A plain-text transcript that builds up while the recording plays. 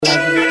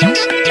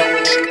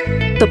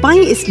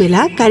तपाईँ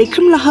यसबेला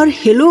कार्यक्रम लहर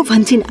हेलो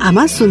भन्छिन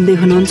आमा सुन्दै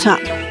हुनुहुन्छ।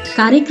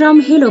 कार्यक्रम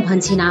हेलो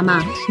भन्छिनामा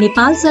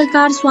नेपाल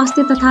सरकार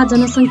स्वास्थ्य तथा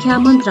जनसङ्ख्या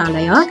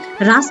मन्त्रालय,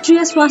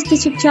 राष्ट्रिय स्वास्थ्य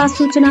शिक्षा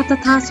सूचना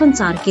तथा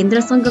सञ्चार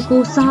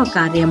केन्द्रसँगको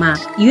सहकार्यमा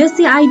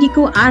USAID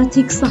को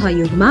आर्थिक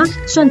सहयोगमा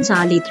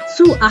सञ्चालित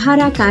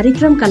सुआहारा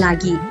कार्यक्रमका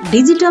लागि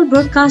डिजिटल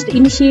ब्रोडकास्ट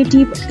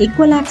इनिसिएटिभ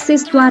इक्वल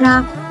एक्सेसद्वारा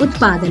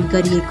उत्पादन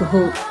गरिएको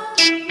हो।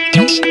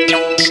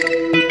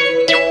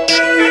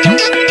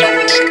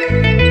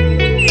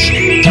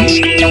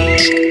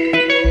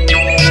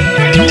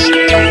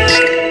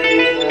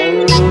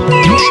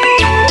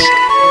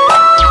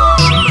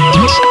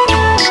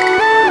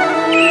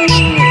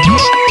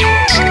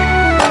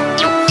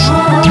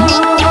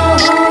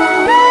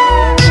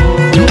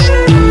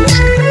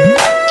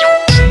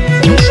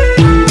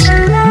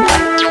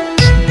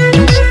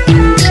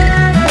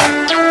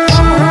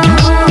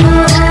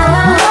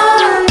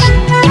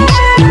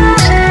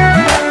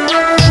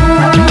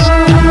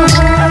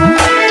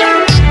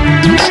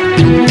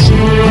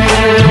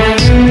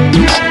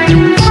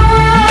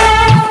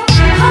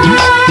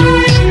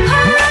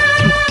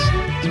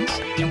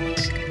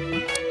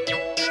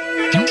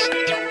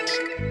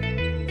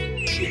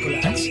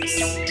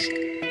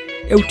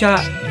 एउटा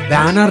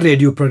ब्यानर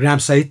रेडियो प्रोग्राम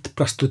सहित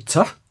प्रस्तुत छ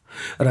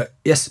र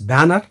यस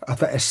ब्यानर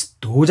अथवा यस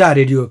ध्वजा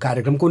रेडियो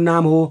कार्यक्रमको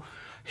नाम हो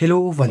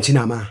हेलो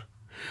भन्छिनामा।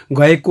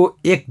 गएको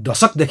 1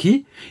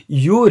 दशकदेखि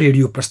यो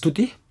रेडियो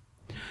प्रस्तुति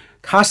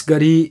खास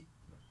गरी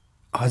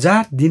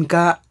 1000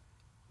 दिनका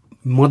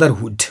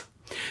मदरहुड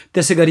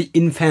त्यसै गरी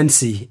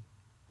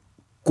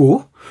इन्फ्यान्सीको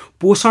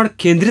पोषण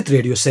केन्द्रित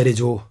रेडियो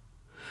सिरिज हो।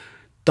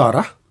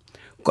 तर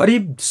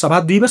करिब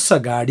 2.5 वर्ष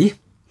अगाडि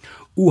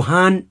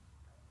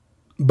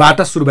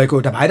बाट सुरु भएको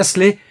एउटा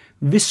भाइरसले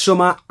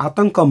विश्वमा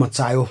आतंक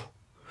मचायो,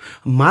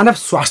 मानव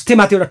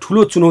स्वास्थ्यमाथि एउटा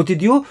ठुलो चुनौती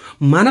दियो,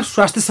 मानव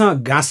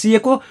स्वास्थ्यसँग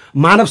गाँसिएको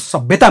मानव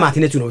सभ्यतामाथि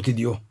नै चुनौती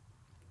दियो।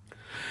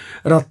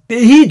 र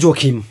त्यही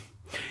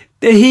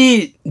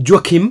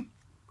जोखिम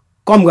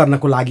कम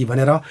गर्नको लागि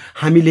भनेर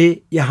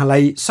हामीले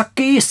यहाँलाई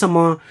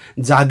सकेसम्म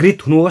जागृत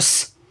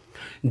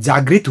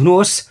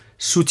हुनुहोस्,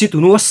 सूचित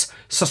हुनुहोस्,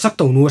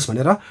 सशक्त हुनुहोस्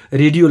भनेर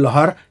रेडियो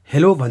लहर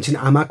हेलो भन्छिन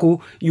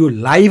आमाको यो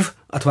लाइभ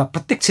अथवा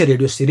प्रत्यक्ष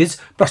रेडियो सिरिज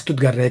प्रस्तुत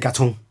गरिरहेका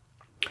छौँ।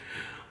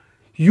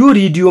 यो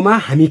रेडियोमा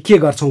हामी के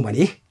गर्छौँ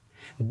भने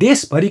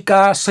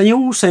देशभरिका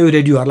सयौँ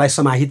रेडियोहरूलाई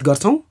समाहित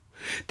गर्छौँ।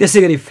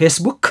 त्यसै गरी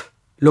फेसबुक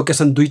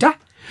लोकेसन 2टा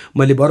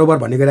मैले बरोबर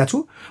भन्ने गरेको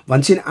छु,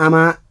 भन्छिन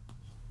आमा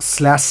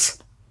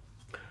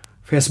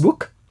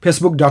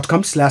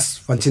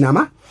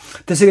facebook.com/भन्छिनामा,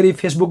 त्यसै गरी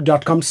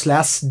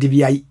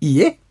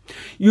facebook.com/dviea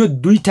यो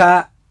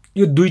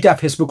दुईटा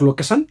फेसबुक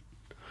लोकेसन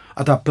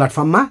अथवा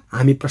प्लेटफर्ममा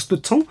हामी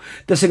प्रस्तुत छौँ।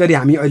 त्यसै गरी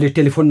हामी अहिले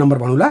टेलिफोन नम्बर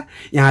भनौँला,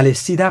 यहाँले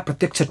सिधा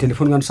प्रत्यक्ष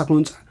टेलिफोन गर्न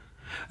सक्नुहुन्छ।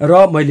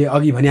 र मैले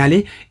अघि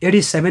भनिहालेँ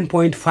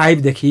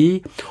 87.5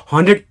 देखि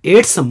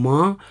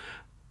 108सम्म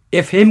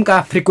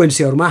एफएमका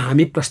फ्रिक्वेन्सीहरूमा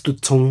हामी प्रस्तुत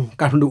छौँ।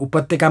 काठमाडौँ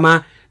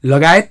उपत्यकामा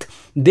लगायत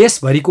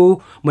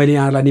देशभरिको मैले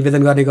यहाँलाई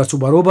निवेदन गर्ने गर्छु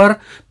बरोबर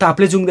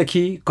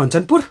ताप्लेजुङदेखि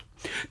कञ्चनपुर,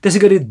 त्यसै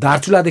गरी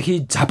दार्चुलादेखि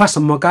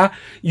झापासम्मका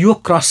यो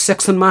क्रस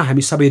सेक्सनमा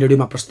हामी सबै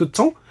रेडियोमा प्रस्तुत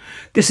छौँ।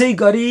 त्यसै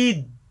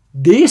गरी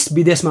देश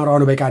विदेशमा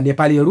रहनुभएका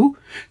नेपालीहरू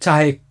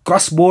चाहे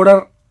क्रस बोर्डर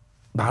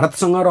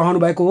भारतसँग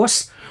रहनुभएको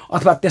होस्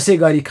अथवा त्यसै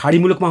गरी खाडी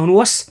मुलुकमा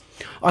हुनुहोस्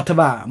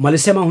अथवा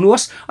मलेसियामा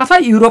हुनुहोस् अथवा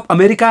युरोप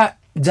अमेरिका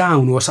जहाँ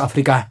हुनुहोस्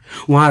अफ्रिका,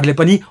 उहाँहरूले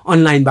पनि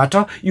अनलाइनबाट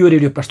यो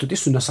रेडियो प्रस्तुति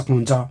सुन्न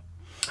सक्नुहुन्छ।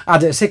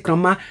 आज यसै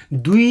क्रममा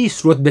 2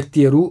 स्रोत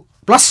व्यक्तिहरू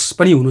प्लस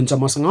पनि हुनुहुन्छ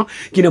मसँग,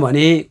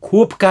 किनभने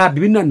खोपका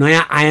विभिन्न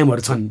नयाँ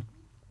आयामहरू छन्।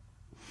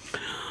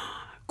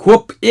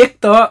 खोप एक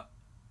त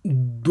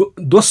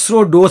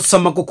दोस्रो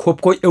डोजसम्मको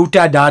खोपको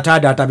एउटा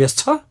डाटाबेस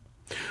छ,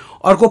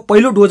 अर्को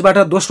पहिलो डोजबाट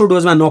दोस्रो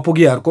डोजमा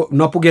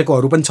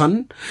नपुगेकोहरू पनि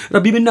छन् र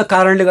विभिन्न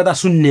कारणले गर्दा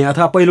शून्य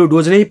अथवा पहिलो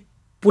डोज नै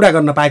पुरा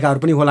गर्न पाएकाहरू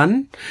पनि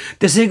होलान्।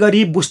 त्यसै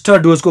गरी बुस्टर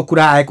डोजको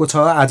कुरा आएको छ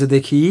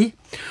आजदेखि।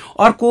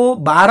 अर्को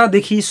 12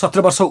 देखि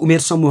 17 वर्ष उमेर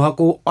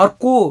समूहको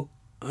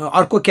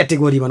अर्को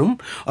क्याटेगोरी भनौँ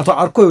अथवा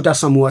अर्को एउटा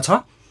समूह छ।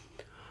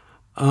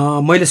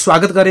 मैले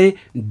स्वागत गरेँ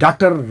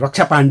डाक्टर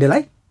रक्षा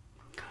पाण्डेलाई।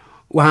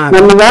 उहाँ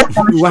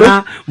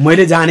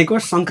मैले जानेको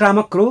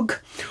सङ्क्रामक रोग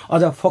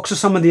अझ फोक्सो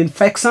सम्बन्धी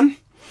इन्फेक्सन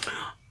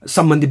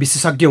सम्बन्धी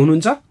विशेषज्ञ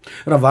हुनुहुन्छ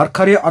र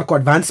भर्खरै अर्को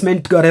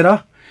एडभान्समेन्ट गरेर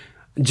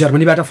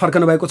जर्मनीबाट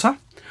फर्कनु भएको छ।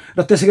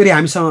 र त्यसै गरी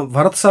हामीसँग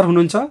भरत सर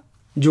हुनुहुन्छ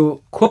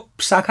जो खोप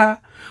शाखा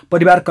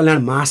परिवार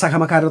कल्याण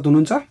महाशाखामा कार्यरत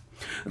हुनुहुन्छ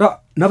र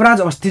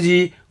नवराज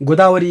अवस्थीजी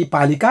गोदावरी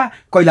पालिका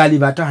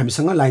कैलालीबाट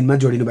हामीसँग लाइनमा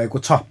जोडिनु भएको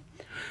छ।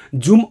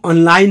 जुम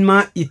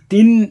अनलाइनमा यी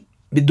 3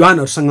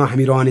 विद्वानहरूसँग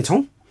हामी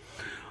रहनेछौँ।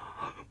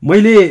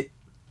 मैले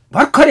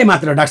भर्खरै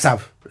मात्र डाक्टर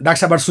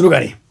साहबबाट सुरु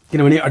गरेँ,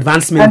 किनभने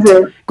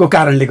एडभान्समेन्टको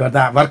कारणले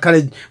गर्दा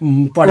भर्खरै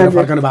पढेर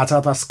फर्कनु भएको छ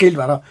अथवा स्किल्ड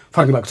भएर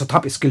फर्कनु भएको छ,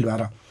 थप स्किल्ड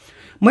भएर।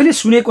 मैले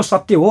सुनेको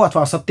सत्य हो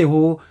अथवा असत्य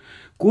हो,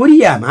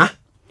 कोरियामा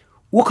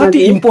ओखती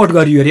इम्पोर्ट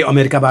गरियो अरे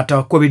अमेरिकाबाट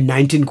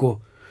कोभिड-19 को।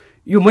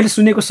 यो मैले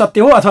सुनेको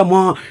सत्य हो अथवा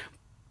म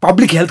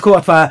पब्लिक हेल्थको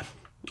अथवा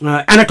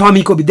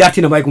एनाटोमीको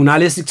विद्यार्थी नभएको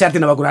हुनाले, शिक्षार्थी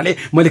नभएको हुनाले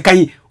मैले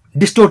कहीँ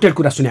डिस्टोर्टेड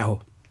कुरा सुने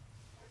हो?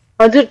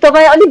 हजुर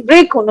तपाईँ अलिक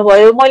ब्रेक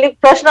हुनुभयो, मैले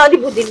प्रश्न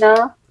अलिक बुझिनँ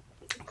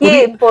के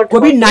इम्पोर्टेन्ट।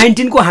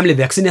 कोभिड-19 को हामीले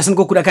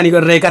भ्याक्सिनेसनको कुराकानी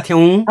गरिरहेका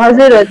थियौँ।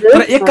 हजुर हजुर।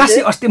 तर एक्कासी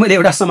अस्ति मैले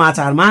एउटा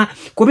समाचारमा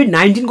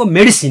कोभिड-19 को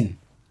मेडिसिन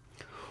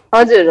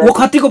हजुर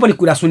ओखतीको पनि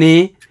कुरा सुने।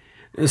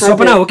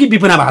 सपना हो कि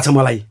विपना भएको छ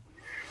मलाई?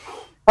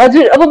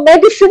 हजुर, अब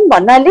मेडिसिन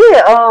भन्नाले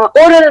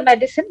ओरल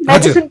मेडिसिन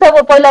त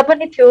अब पहिला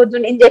पनि थियो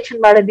जुन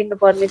इन्जेक्सनबाट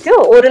दिनुपर्ने थियो।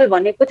 ओरल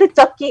भनेको चाहिँ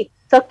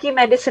चक्की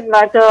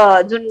मेडिसिनबाट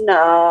जुन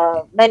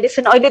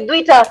मेडिसिन अहिले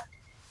 2टा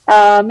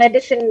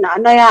मेडिसिन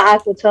नयाँ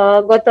आएको छ।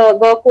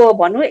 गएको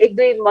भनौँ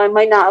 1-2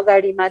 महिना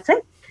अगाडिमा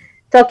चाहिँ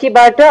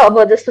चक्कीबाट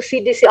अब जस्तो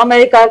CDC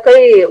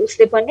अमेरिकाकै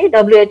उसले पनि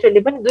WHO ले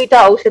पनि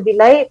 2टा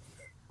औषधिलाई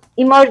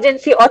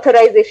इमर्जेन्सी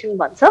अथराइजेसन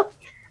भन्छ।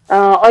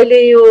 अहिले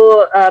यो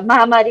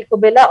महामारीको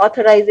बेला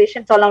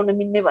अथराइजेसन चलाउन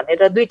मिल्ने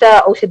भनेर 2टा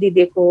औषधि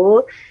दिएको हो।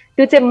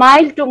 त्यो चाहिँ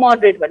माइल्ड टु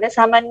मोडरेट भने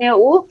सामान्य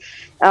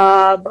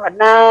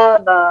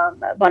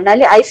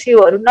भन्नाले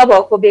आइसियूहरू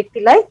नभएको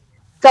व्यक्तिलाई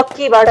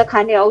चक्कीबाट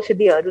खाने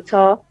औषधिहरू छ।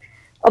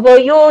 अब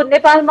यो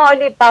नेपालमा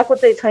अहिले पाएको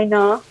चाहिँ छैन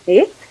है,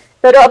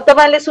 तर अब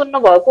तपाईँले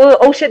सुन्नुभएको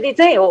औषधि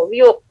चाहिँ हो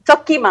यो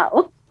चक्कीमा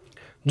हो।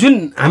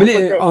 जुन हामीले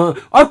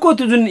अर्को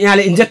त्यो जुन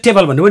यहाँले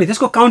इन्जेक्टेबल भन्नुभयो नि,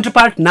 त्यसको काउन्टर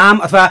पार्ट नाम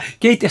अथवा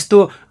केही त्यस्तो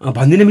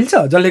भनिदिन मिल्छ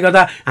जसले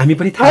गर्दा हामी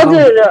पनि थाहा पाऊँ?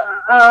 हजुर,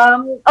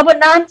 अब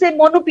नाम चाहिँ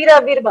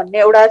मोनुपिराभिर भन्ने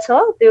एउटा छ।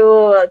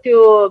 त्यो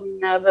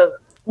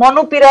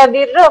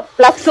मोनुपिराभिर र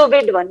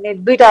फ्ल्याक्सोभिड भन्ने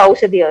 2टा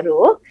औषधिहरू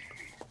हो।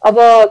 अब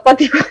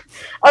कतिको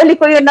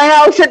अहिलेको यो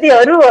नयाँ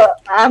औषधिहरू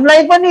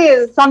हामीलाई पनि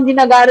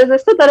सम्झिन गाह्रो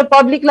जस्तो, तर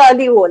पब्लिकलाई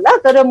अलि होला।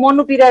 तर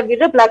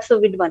मोनुपिराभिर र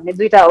फ्ल्याक्सोभिड भन्ने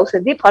 2टा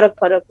औषधि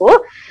फरक हो।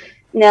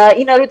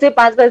 यिनीहरू चाहिँ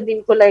 5-5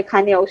 दिनको लागि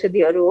खाने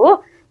औषधिहरू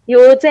हो।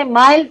 यो चाहिँ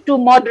माइल्ड टु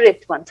मोडरेट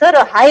भन्छ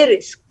र हाई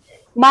रिस्क।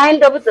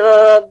 माइल्ड अब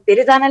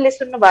धेरैजनाले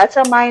सुन्नु भएको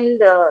छ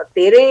माइल्ड,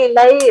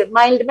 धेरैलाई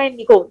माइल्डमै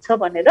निको हुन्छ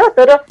भनेर,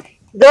 तर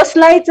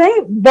जसलाई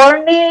चाहिँ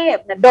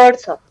बढ्ने डर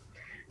छ,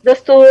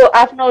 जस्तो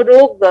आफ्नो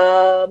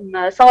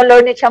रोगसँग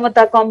लड्ने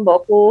क्षमता कम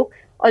भएको,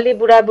 अलि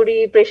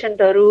बुढाबुढी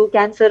पेसेन्टहरू,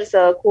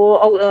 क्यान्सरको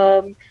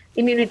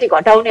इम्युनिटी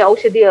घटाउने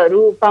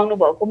औषधिहरू पाउनु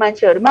भएको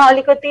मान्छेहरूमा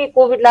अलिकति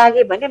कोभिड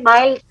लाग्यो भने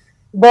माइल्ड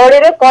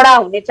बढेर कडा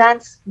हुने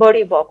चान्स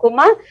बढी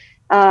भएकोमा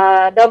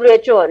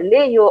WHO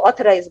ले यो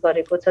अथराइज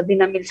गरेको छ,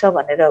 दिन मिल्छ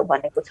भनेर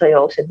भनेको छ यो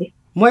औषधि।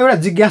 म एउटा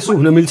जिज्ञासु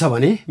हुन मिल्छ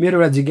भने मेरो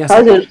एउटा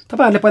जिज्ञासा,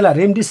 तपाईँहरूले पहिला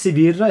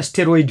रेमडेसिभिर र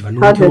स्टेरोइड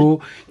भन्नुहुन्थ्यो,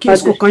 के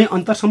यसको कहीँ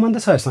अन्तर सम्बन्ध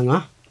छ यससँग?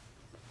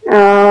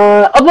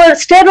 अब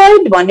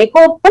स्टेरोइड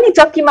भनेको पनि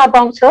चक्कीमा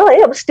पाउँछ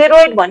है। अब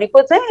स्टेरोइड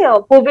भनेको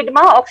चाहिँ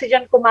कोभिडमा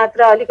अक्सिजनको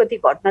मात्रा अलिकति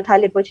घट्न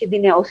थालेपछि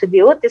दिने औषधि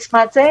हो।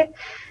 त्यसमा चाहिँ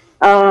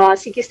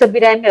सिकिस्त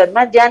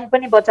बिरामीहरूमा ज्यान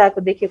पनि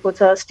बचाएको देखेको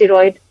छ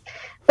स्टेरोइड।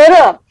 तर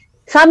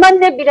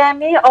सामान्य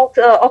बिरामी,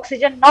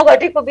 अक्सिजन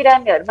नघटेको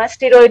बिरामीहरूमा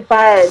स्टेरोइड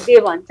दियो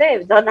भने चाहिँ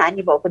झन्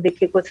हानि भएको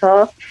देखेको छ।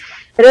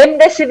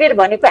 रेमडेसिभिर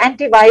भनेको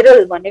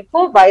एन्टिभाइरल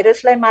भनेको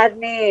भाइरसलाई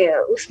मार्ने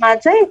उसमा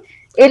चाहिँ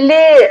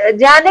यसले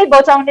ज्यानै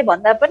बचाउने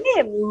भन्दा पनि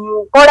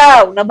कडा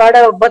हुनबाट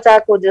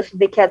बचाएको जस्तो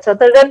देखिया छ।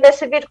 तर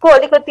रेमडेसिभिरको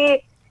अलिकति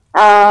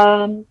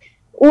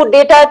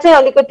डेटा चाहिँ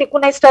अलिकति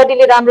कुनै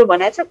स्टडीले राम्रो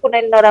भनेको छ,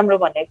 कुनै नराम्रो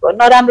भनेको।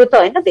 नराम्रो त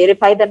होइन, धेरै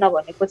फाइदा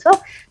नभनेको छ।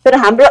 तर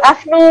हाम्रो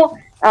आफ्नो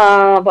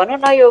भनौँ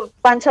न यो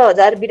 5-6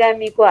 हजार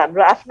बिरामीको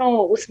हाम्रो आफ्नो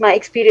उसमा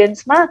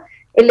एक्सपिरियन्समा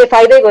यसले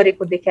फाइदै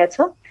गरेको देखिया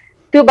छ।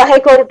 त्यो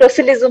बाहेक अरू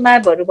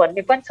टोसिलिजुम्याबहरू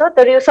भन्ने पनि छ,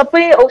 तर यो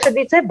सबै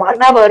औषधि चाहिँ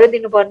भर्ना भएर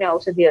दिनुपर्ने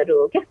औषधिहरू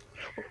हो क्या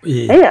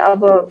है।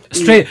 अब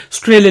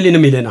स्प्रेले लिन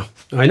मिलेन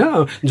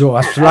हैन, जो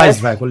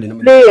हस्पिटलाइज भएको लिन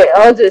मिलेन।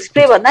 हजुर,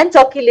 स्प्रे भन्दा नि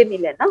चक्कीले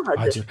मिलेन।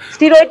 हजुर,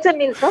 स्टेरोइड चाहिँ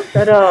मिल्छ,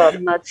 तर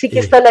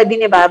चिकित्सालाई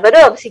दिने भएर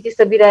अब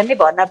चिकित्सा बिरामी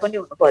भर्ना पनि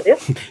हुनु पर्यो।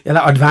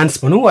 यसलाई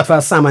एडभान्स भनौँ अथवा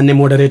सामान्य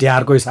मोडरेट,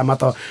 यहाँको हिसाबमा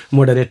त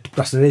मोडरेट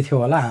प्रश्न नै थियो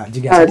होला,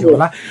 जिज्ञासा थियो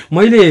होला।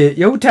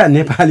 मैले एउटा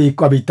नेपाली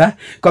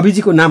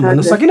कविजीको नाम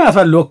भन्न सकिनँ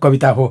अथवा लोक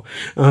कविता हो,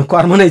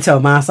 कर्म नै छ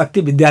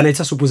महाशक्ति, विद्या नै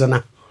छ सुपूजना,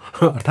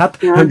 अर्थात्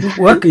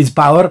work is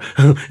power,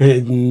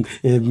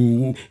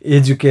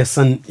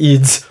 education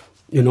is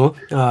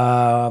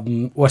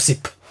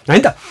worship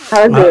होइन त,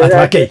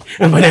 अथवा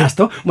केही भने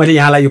जस्तो। मैले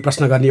यहाँलाई यो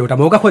प्रश्न गर्ने एउटा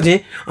मौका खोजेँ।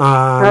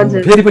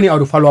 फेरि पनि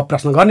अरू फलोअप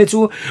प्रश्न गर्नेछु।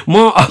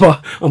 म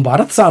अब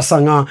भरत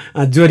सरसँग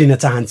जोडिन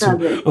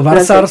चाहन्छु।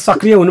 भरत सर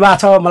सक्रिय हुनुभएको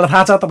छ, मलाई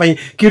थाहा छ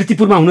तपाईँ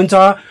किर्तिपुरमा हुनुहुन्छ,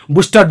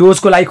 बुस्टर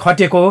डोजको लागि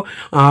खटेको।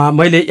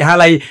 मैले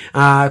यहाँलाई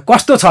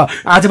कस्तो छ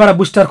आजबाट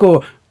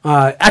बुस्टरको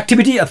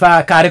एक्टिभिटी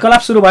अथवा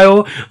कार्यकलाप सुरु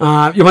भयो?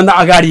 योभन्दा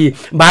अगाडि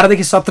 12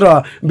 देखि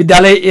 17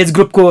 विद्यालय एज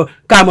ग्रुपको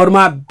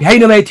कामहरूमा भ्याइ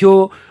नभ्याइ थियो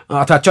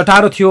अथवा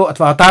चटारो थियो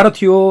अथवा हतारो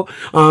थियो।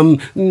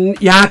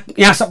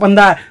 यहाँ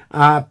सबभन्दा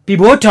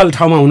पिभोटल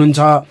ठाउँमा हुनुहुन्छ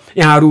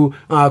यहाँहरू,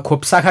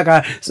 खोप शाखाका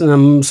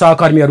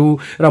सहकर्मीहरू।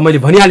 र मैले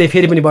भनिहालेँ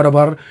फेरि पनि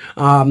बराबर,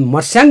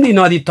 मर्स्याङ्दी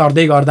नदी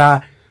तर्दै गर्दा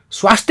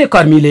स्वास्थ्य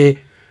कर्मीले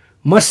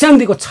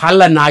मर्स्याङ्दीको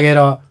छाललाई नागेर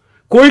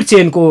कोल्ड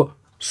चेनको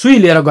सुई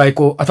लिएर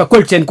गएको अथवा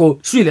कोल्ड चेनको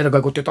सुई लिएर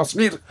गएको त्यो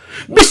तस्बिर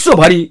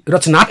विश्वभरि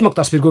रचनात्मक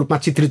तस्बिरको रूपमा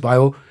चित्रित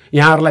भयो।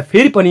 यहाँहरूलाई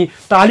फेरि पनि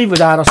ताली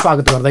बजाएर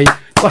स्वागत गर्दै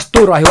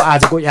कस्तो रह्यो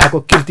आजको यहाँको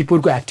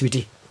किर्तिपुरको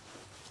एक्टिभिटी?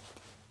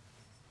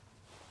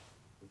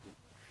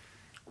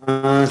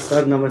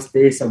 सर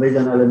नमस्ते,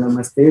 सबैजनालाई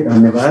नमस्ते,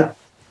 धन्यवाद।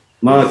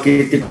 म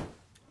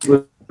किर्तिपुर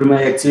सुरुमा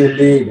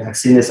एक्चुअली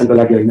भ्याक्सिनेसनको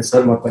लागि होइन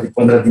सर, म करिब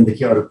 15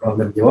 दिनदेखि अरू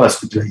प्रब्लम थियो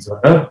हस्पिटलाइज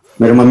भएर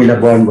मेरो मम्मीलाई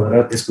बर्न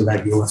भएर त्यसको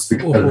लागि हो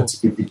हस्पिटल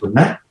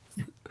कीर्तिपुरमा।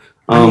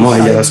 म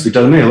अहिले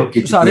हस्पिटलमै हो,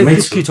 कीर्तिपुरमै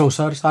छु।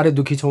 साह्रै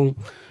दुखी छौँ।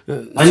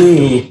 अनि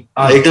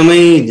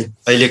एकदमै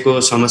अहिलेको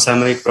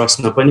समसामयिक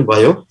प्रश्न पनि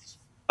भयो।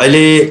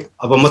 अहिले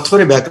अब म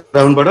थोरै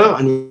ब्याकग्राउन्डबाट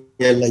अनि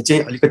यसलाई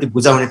चाहिँ अलिकति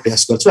बुझाउने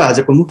प्रयास गर्छु।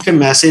 आजको मुख्य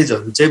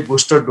म्यासेजहरू चाहिँ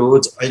बुस्टर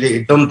डोज अहिले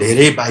एकदम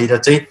धेरै बाहिर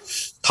चाहिँ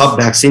थप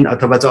भ्याक्सिन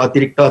अथवा चाहिँ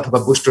अतिरिक्त अथवा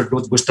बुस्टर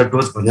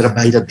डोज भनेर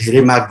बाहिर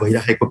धेरै माग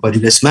भइरहेको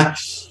परिवेशमा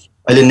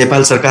अहिले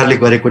नेपाल सरकारले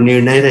गरेको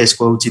निर्णय र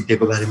यसको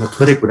औचित्यको बारेमा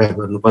थोरै कुरा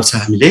गर्नुपर्छ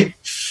हामीले।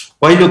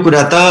 पहिलो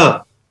कुरा त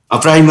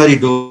प्राइमरी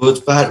डोज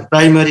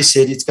प्राइमरी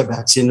सिरिजका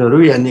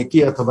भ्याक्सिनहरू यानि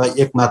कि अथवा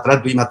 1 मात्रा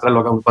 2 मात्रा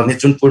लगाउनु पर्ने,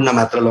 जुन पूर्ण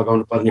मात्रा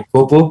लगाउनु पर्ने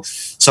खोप हो।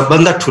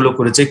 सबभन्दा ठुलो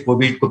कुरो चाहिँ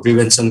कोभिडको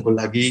प्रिभेन्सनको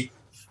लागि,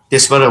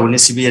 त्यसबाट हुने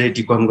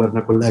सिभियरिटी कम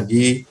गर्नको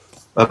लागि,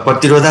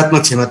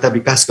 प्रतिरोधात्मक क्षमता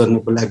विकास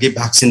गर्नको लागि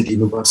भ्याक्सिन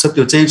दिनुपर्छ।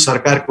 त्यो चाहिँ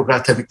सरकारको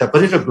प्राथमिकता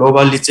पनि र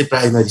ग्लोबली चाहिँ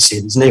प्राइमरी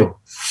सिरिज नै हो।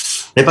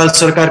 नेपाल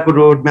सरकारको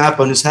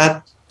रोडम्याप अनुसार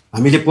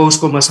हामीले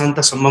पौषको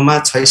मसान्तसम्ममा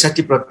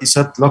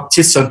 66%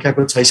 लक्षित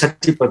सङ्ख्याको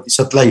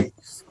 66%लाई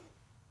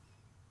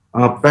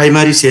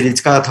प्राइमरी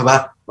सिरिजका अथवा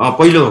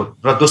पहिलो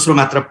र दोस्रो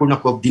मात्रा पूर्ण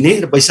खोप दिने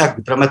र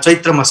वैशाखभित्रमा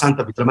चैत्र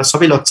मसान्तभित्रमा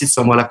सबै लक्षित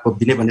समूहलाई खोप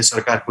दिने भन्ने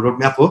सरकारको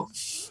रोडम्याप हो,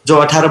 जो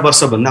 18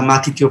 वर्षभन्दा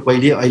माथि थियो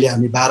पहिले। अहिले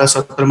हामी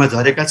 12-17मा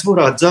झरेका छौँ र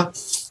अझ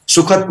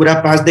सुखद कुरा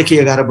 5 देखि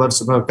 11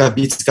 वर्षका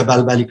बिचका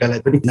बालबालिकालाई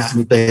पनि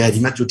हामी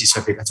तयारीमा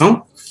जुटिसकेका छौँ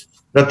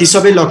र ती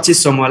सबै लक्षित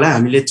समूहलाई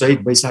हामीले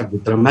चैत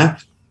वैशाखभित्रमा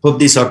खोप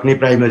दिइसक्ने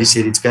प्राइमरी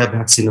सिरिजका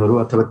भ्याक्सिनहरू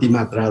अथवा ती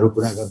मात्राहरू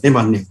पुरा गर्ने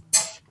भन्ने।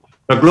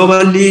 र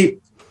ग्लोबल्ली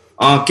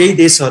केही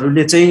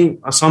देशहरूले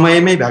चाहिँ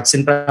समयमै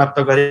भ्याक्सिन प्राप्त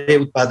गरे,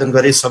 उत्पादन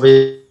गरे,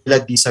 सबैलाई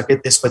दिइसके,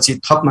 त्यसपछि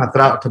थप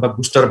मात्रा अथवा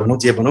बुस्टर भनौँ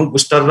जे भनौँ,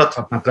 बुस्टर र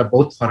थप मात्रा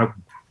बहुत फरक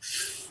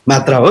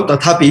मात्रा हो।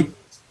 तथापि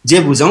जे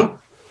बुझौँ,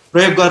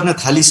 प्रयोग गर्न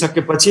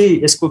थालिसकेपछि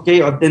यसको केही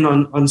अध्ययन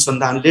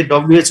अनुसन्धानले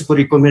WHO को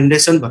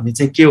रिकमेन्डेसन भन्ने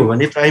चाहिँ के हो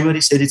भने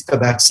प्राइमरी सिरिजका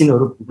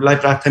भ्याक्सिनहरूलाई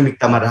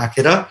प्राथमिकतामा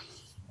राखेर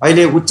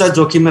अहिले उच्च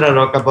जोखिम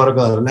रहेका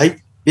वर्गहरूलाई,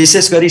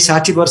 विशेष गरी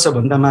 60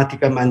 वर्षभन्दा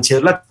माथिका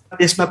मान्छेहरूलाई,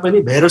 त्यसमा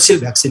पनि भेरोसिल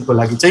भ्याक्सिनको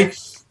लागि चाहिँ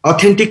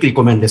अथेन्टिक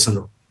रिकमेन्डेसन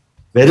हो।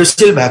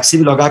 भेरोसिल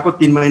भ्याक्सिन लगाएको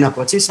 3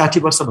 महिनापछि 60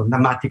 वर्षभन्दा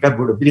माथिका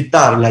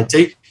वृद्धहरूलाई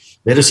चाहिँ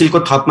भेरोसिलको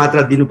थप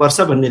मात्रा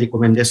दिनुपर्छ भन्ने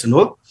रिकमेन्डेसन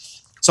हो।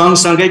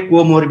 सँगसँगै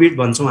कोमोर्बिड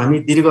भन्छौँ हामी,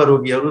 दीर्घ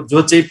रोगीहरू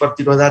जो चाहिँ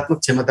प्रतिरोधात्मक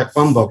क्षमता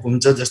कम भएको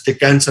हुन्छ, जस्तै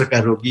क्यान्सरका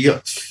रोगी,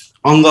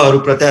 अङ्गहरू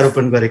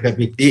प्रत्यारोपण गरेका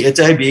व्यक्ति,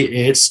 HIV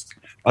एड्स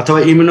अथवा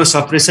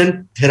इम्युनोसप्रेसन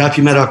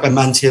थेरापीमा रहेका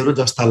मान्छेहरू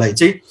जस्तालाई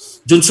चाहिँ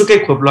जुनसुकै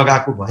खोप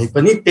लगाएको भए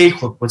पनि त्यही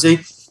खोपको चाहिँ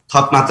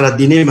थप मात्रा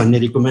दिने भन्ने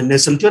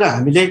रिकमेन्डेसन थियो र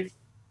हामीले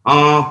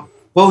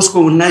पौषको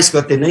 19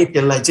 गते नै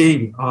त्यसलाई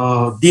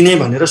चाहिँ दिने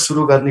भनेर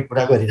सुरु गर्ने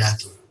कुरा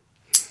गरिरहेको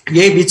थियौँ।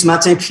 यही बिचमा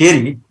चाहिँ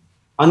फेरि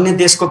अन्य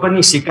देशको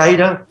पनि सिकाइ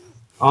र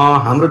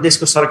हाम्रो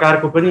देशको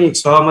सरकारको पनि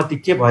सहमति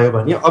के भयो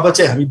भने अब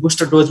चाहिँ हामी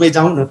बुस्टर डोजमै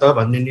जाउँ न त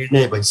भन्ने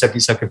निर्णय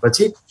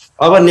भइसकिसकेपछि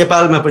अब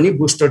नेपालमा पनि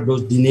बुस्टर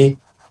डोज दिने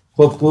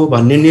खोपको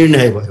भन्ने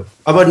निर्णय भयो।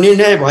 अब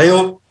निर्णय भयो,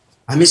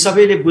 हामी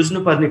सबैले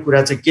बुझ्नुपर्ने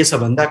कुरा चाहिँ के छ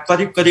भन्दा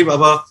करिब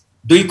अब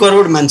 2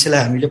 करोड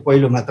मान्छेलाई हामीले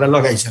पहिलो मात्रा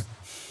लगाइसक्यौँ।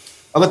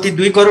 अब ती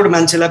 2 करोड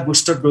मान्छेलाई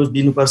बुस्टर डोज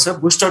दिनुपर्छ।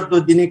 बुस्टर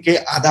डोज दिने केही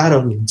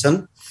आधारहरू हुन्छन्,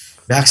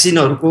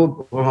 भ्याक्सिनहरूको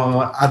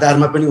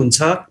आधारमा पनि हुन्छ,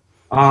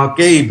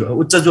 केही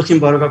उच्च जोखिम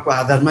वर्गको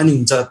आधारमा नि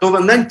हुन्छ।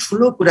 त्योभन्दा नि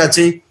ठुलो कुरा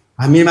चाहिँ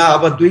हामीमा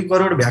अब 2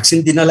 करोड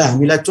भ्याक्सिन दिनलाई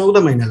हामीलाई 14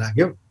 महिना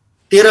लाग्यो,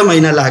 13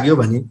 महिना लाग्यो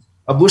भने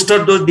अब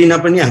बुस्टर डोज दिन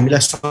पनि हामीलाई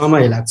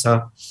समय लाग्छ।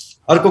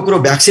 अर्को कुरो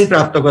भ्याक्सिन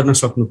प्राप्त गर्न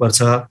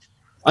सक्नुपर्छ।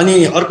 अनि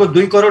अर्को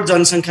 2 करोड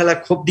जनसङ्ख्यालाई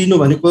खोप दिनु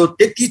भनेको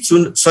त्यति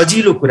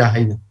सजिलो कुरा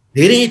होइन,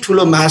 धेरै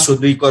ठुलो मास हो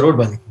 2 करोड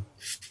भनेको।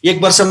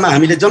 1 वर्षमा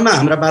हामीले जम्मा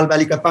हाम्रा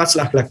बालबालिका 5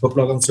 लाखलाई खोप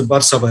लगाउँछौँ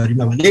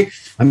वर्षभरिमा भने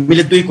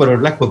हामीले 2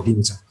 करोडलाई खोप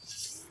दिन्छ।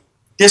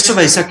 त्यसो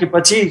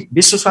भइसकेपछि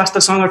विश्व स्वास्थ्य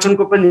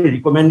सङ्गठनको पनि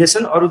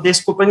रिकमेन्डेसन, अरू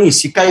देशको पनि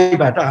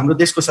सिकाइबाट हाम्रो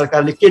देशको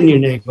सरकारले के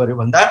निर्णय गर्यो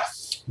भन्दा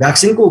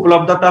भ्याक्सिनको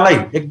उपलब्धतालाई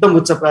एकदम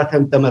उच्च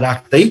प्राथमिकतामा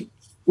राख्दै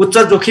उच्च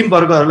जोखिम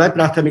वर्गहरूलाई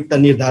प्राथमिकता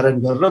निर्धारण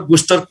गरेर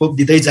बुस्टर खोप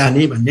दिँदै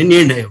जाने भन्ने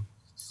निर्णय हो।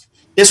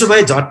 त्यसो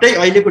भए झट्टै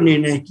अहिलेको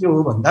निर्णय के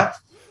हो भन्दा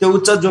त्यो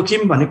उच्च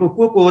जोखिम भनेको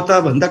को हो त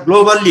भन्दा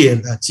ग्लोबल्ली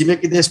हेर्दा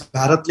छिमेकी देश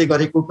भारतले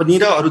गरेको पनि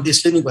र अरू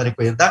देशले नि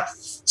गरेको हेर्दा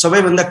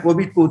सबैभन्दा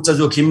कोभिडको उच्च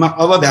जोखिममा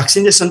अब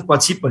भ्याक्सिनेसन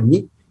पछि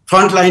पनि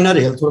फ्रन्टलाइनर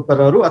हेल्थ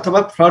वर्करहरू अथवा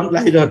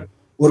फ्रन्टलाइनर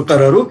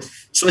वर्करहरू,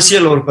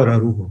 सोसियल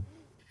वर्करहरू हो।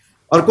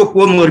 अर्को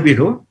कोमोर्बिड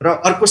हो र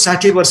अर्को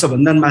 60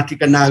 वर्षभन्दा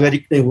माथिका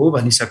नागरिक नै हो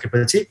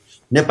भनिसकेपछि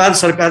नेपाल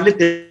सरकारले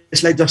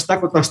त्यसलाई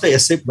जस्ताको तस्तै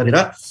एक्सेप्ट गरेर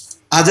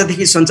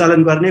आजदेखि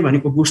सञ्चालन गर्ने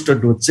भनेको बुस्टर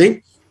डोज चाहिँ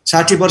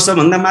 60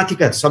 वर्षभन्दा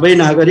माथिका सबै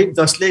नागरिक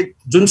जसले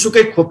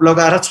जुनसुकै खोप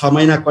लगाएर 6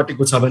 महिना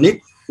कटेको छ भने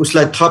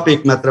उसलाई थप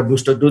 1 मात्रा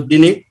बुस्टर डोज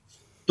दिने।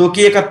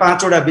 तोकिएका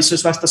 5 वटा विश्व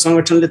स्वास्थ्य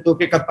सङ्गठनले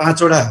तोकेका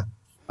 5 वटा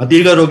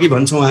दीर्घ रोगी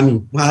भन्छौँ हामी,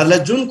 उहाँहरूलाई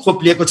जुन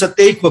खोप लिएको छ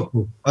त्यही खोपको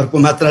अर्को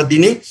मात्रा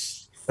दिने।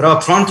 र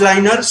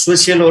फ्रन्टलाइनर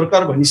सोसियल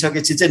वर्कर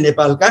भनिसकेपछि चाहिँ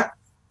नेपालका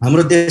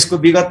हाम्रो देशको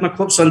विगतमा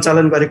खोप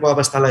सञ्चालन गरेको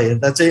अवस्थालाई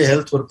हेर्दा चाहिँ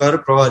हेल्थ वर्कर,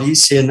 प्रहरी,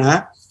 सेना,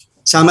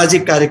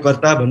 सामाजिक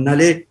कार्यकर्ता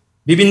भन्नाले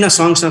विभिन्न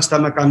सङ्घ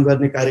संस्थामा काम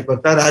गर्ने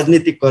कार्यकर्ता,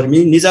 राजनीतिक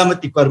कर्मी,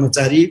 निजामती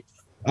कर्मचारी,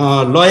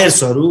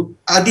 लयर्सहरू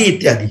आदि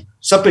इत्यादि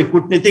सबै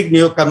कुटनीतिक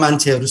नियोगका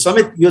मान्छेहरू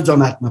समेत यो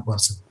जमातमा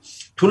पर्छ।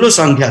 ठुलो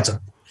सङ्ख्या छ।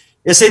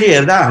 यसरी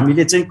हेर्दा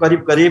हामीले चाहिँ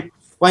करिब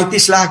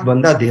 35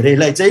 लाखभन्दा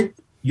धेरैलाई चाहिँ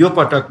यो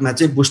पटकमा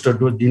चाहिँ बुस्टर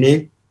डोज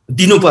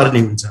दिनुपर्ने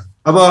हुन्छ।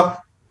 अब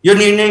यो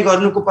निर्णय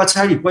गर्नुको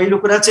पछाडि पहिलो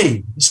कुरा चाहिँ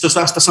विश्व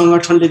स्वास्थ्य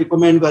सङ्गठनले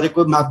रिकमेन्ड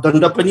गरेको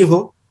मापदण्ड पनि हो,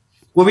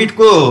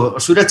 कोभिडको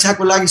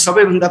सुरक्षाको लागि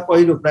सबैभन्दा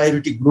पहिलो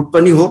प्रायोरिटी ग्रुप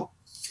पनि हो,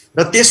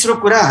 र तेस्रो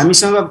कुरा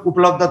हामीसँग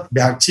उपलब्ध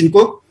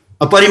भ्याक्सिनको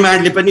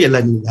परिमाणले पनि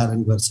यसलाई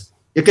निर्धारण गर्छ।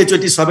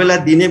 एकैचोटि सबैलाई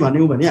दिने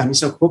भन्यौँ भने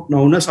हामीसँग खोप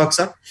नहुन सक्छ।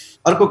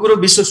 अर्को कुरो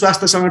विश्व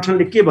स्वास्थ्य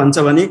सङ्गठनले के भन्छ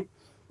भने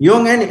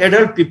यङ एन्ड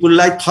एडल्ट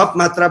पिपुललाई थप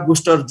मात्रा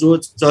बुस्टर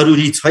डोज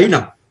जरुरी छैन,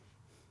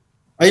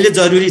 अहिले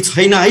जरुरी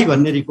छैन है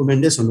भन्ने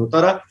रिकमेन्डेसन हो।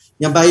 तर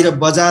यहाँ बाहिर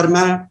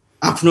बजारमा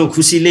आफ्नो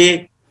खुसीले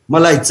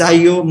मलाई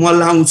चाहियो म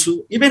लाउँछु,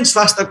 इभन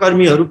स्वास्थ्य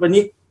कर्मीहरू पनि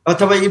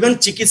अथवा इभन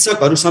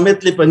चिकित्सकहरू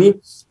समेतले पनि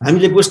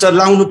हामीले बुस्टर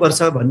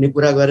लाउनुपर्छ भन्ने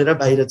कुरा गरेर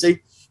बाहिर चाहिँ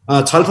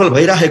छलफल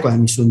भइरहेको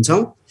हामी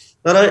सुन्छौँ।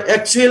 तर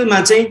एक्चुअलमा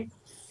चाहिँ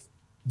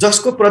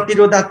जसको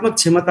प्रतिरोधात्मक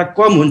क्षमता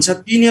कम हुन्छ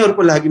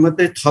तिनीहरूको लागि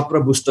मात्रै थप र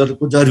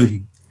बुस्टरको जरुरी,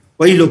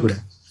 पहिलो कुरा।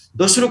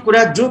 दोस्रो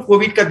कुरा, जो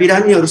कोभिडका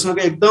बिरामीहरूसँग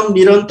एकदम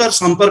निरन्तर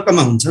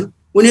सम्पर्कमा हुन्छन्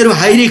उनीहरू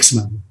हाई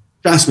रिस्कमा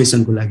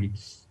ट्रान्समिसनको लागि,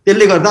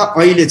 त्यसले गर्दा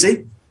अहिले चाहिँ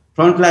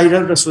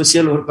फ्रन्टलाइनर र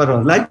सोसियल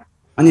वर्करहरूलाई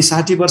अनि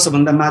 60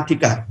 वर्षभन्दा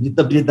माथिका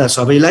वृद्ध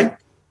सबैलाई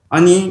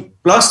अनि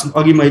प्लस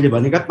अघि मैले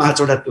भनेका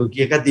 5 वटा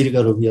तोकिएका दीर्घ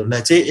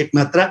रोगीहरूलाई चाहिँ एक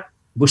मात्रा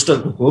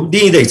बुस्टरको खोप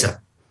दिइँदैछ।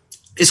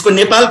 यसको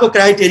नेपालको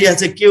क्राइटेरिया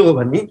चाहिँ के हो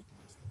भने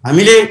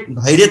हामीले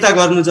धैर्यता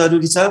गर्नु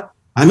जरुरी छ।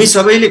 हामी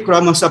सबैले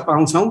क्रमशः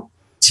पाउँछौँ,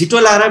 छिटो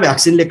लाएर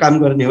भ्याक्सिनले काम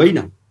गर्ने होइन।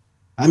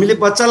 हामीले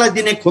बच्चालाई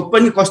दिने खोप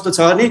पनि कस्तो छ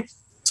भने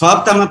 6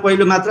 हप्तामा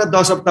पहिलो मात्रा,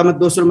 10 हप्तामा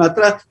दोस्रो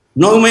मात्रा,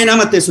 9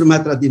 महिनामा तेस्रो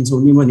मात्रा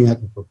दिन्छौँ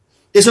निमोनियाको खोप।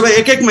 त्यसो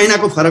भए 1-1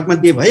 महिनाको फरकमा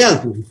दिए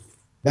भइहाल्थ्यो।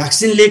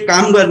 भ्याक्सिनले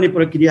काम गर्ने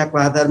प्रक्रियाको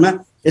आधारमा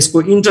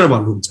यसको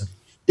इन्टरभल हुन्छ।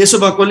 त्यसो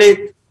भएकोले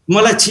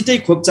मलाई छिटै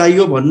खोप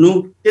चाहियो भन्नु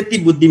त्यति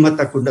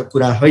बुद्धिमत्ताको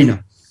कुरा होइन।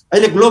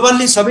 अहिले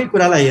ग्लोबल्ली सबै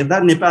कुरालाई हेर्दा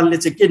नेपालले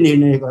चाहिँ के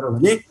निर्णय गर्यो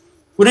भने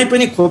कुनै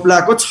पनि खोप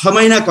लगाएको 6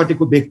 महिना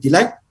कटेको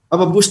व्यक्तिलाई अब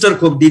बुस्टर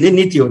खोप दिने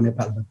नीति हो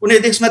नेपालमा। कुनै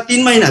देशमा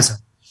 3 महिना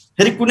छ,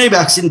 फेरि कुनै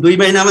भ्याक्सिन 2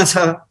 महिनामा छ,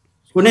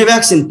 कुनै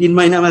भ्याक्सिन 3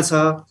 महिनामा छ,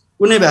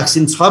 कुनै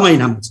भ्याक्सिन 6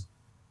 महिनामा छ।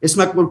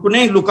 यसमा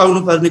कुनै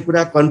लुकाउनु पर्ने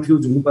कुरा,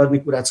 कन्फ्युज हुनुपर्ने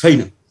कुरा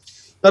छैन।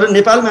 तर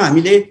नेपालमा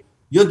हामीले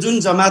यो जुन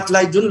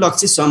जमातलाई जुन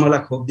लक्षित समूहलाई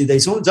खोप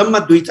दिँदैछौँ जम्मा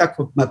 2टा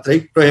खोप मात्रै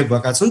प्रयोग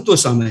भएका छन् त्यो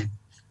समय।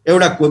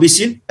 एउटा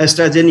कोभिसिल्ड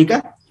एस्ट्राजेनिका,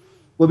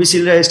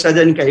 कोभिसिल्ड र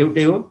एस्ट्राजेनिका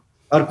एउटै हो,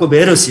 अर्को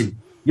भेरोसिल।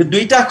 यो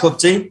 2टा खोप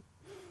चाहिँ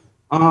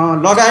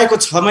लगाएको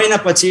 6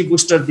 महिनापछि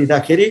बुस्टर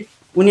दिँदाखेरि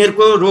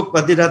उनीहरूको रोग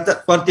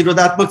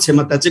प्रतिरोधात्मक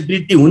क्षमता चाहिँ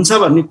वृद्धि हुन्छ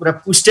भन्ने कुरा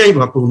पुष्टि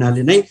भएको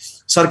हुनाले नै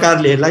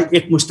सरकारले यसलाई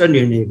एकमुष्ट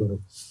निर्णय गर्यो।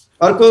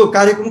 अर्को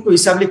कार्यक्रमको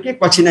हिसाबले के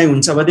कठिनाइ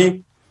हुन्छ भने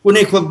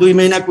कुनै खोप 2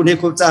 महिना, कुनै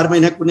खोप 4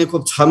 महिना, कुनै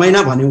खोप 6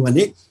 महिना भन्यौँ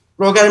भने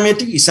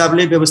प्रोग्रामेटिक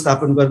हिसाबले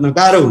व्यवस्थापन गर्न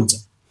गाह्रो हुन्छ,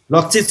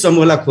 लक्षित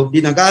समूहलाई खोप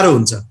दिन गाह्रो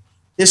हुन्छ।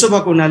 त्यसो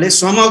भएको हुनाले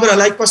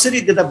समग्रलाई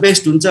कसरी दिँदा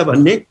बेस्ट हुन्छ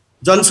भन्ने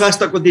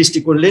जनस्वास्थ्यको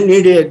दृष्टिकोणले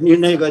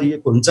निर्णय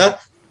गरिएको हुन्छ।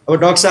 अब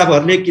डाक्टर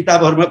साहबहरूले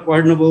किताबहरूमा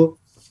पढ्नुभयो,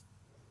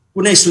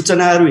 कुनै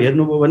सूचनाहरू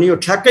हेर्नुभयो भने यो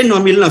ठ्याक्कै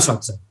नमिल्न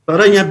सक्छ। तर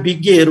यहाँ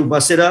विज्ञहरू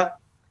बसेर,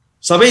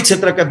 सबै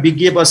क्षेत्रका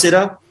विज्ञ बसेर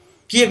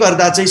के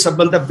गर्दा चाहिँ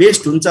सबभन्दा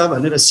बेस्ट हुन्छ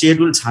भनेर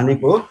सेड्युल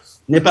छानेको हो।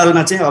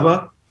 नेपालमा चाहिँ अब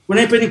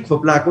कुनै पनि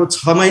खोप लगाएको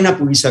 6 महिना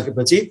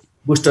पुगिसकेपछि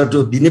बुस्टर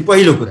डोज दिने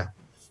पहिलो कुरा।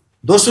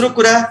 दोस्रो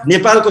कुरा,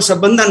 नेपालको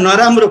सबभन्दा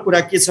नराम्रो कुरा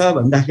के छ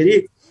भन्दाखेरि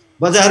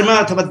बजारमा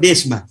अथवा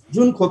देशमा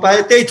जुन खोप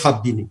आयो त्यही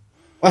थप दिने।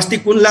 अस्ति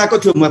कुन लगाएको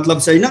थियो मतलब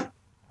छैन,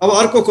 अब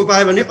अर्को खोप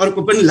आयो भने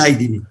अर्को पनि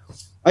लगाइदिने।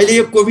 अहिले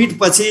यो कोभिड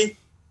पछि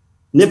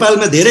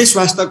नेपालमा धेरै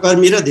स्वास्थ्य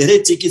कर्मी र धेरै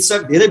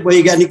चिकित्सक, धेरै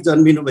वैज्ञानिक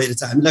जन्मिनु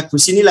भइरहेछ। हामीलाई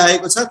खुसी नै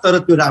लागेको छ, तर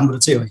त्यो राम्रो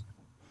चाहिँ होइन।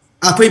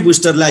 आफै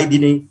बुस्टर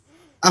लगाइदिने,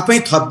 आफै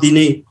थप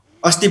दिने।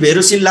 अस्ति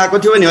भेरोसिल लगाएको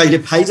थियो भने अहिले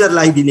फाइजर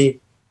लगाइदिने।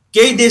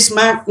 केही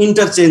देशमा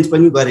इन्टरचेन्ज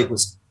पनि गरेको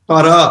छ,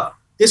 तर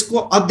त्यसको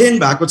अध्ययन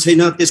भएको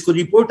छैन, त्यसको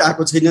रिपोर्ट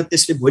आएको छैन,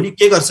 त्यसले भोलि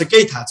के गर्छ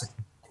केही थाहा छैन।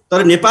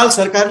 तर नेपाल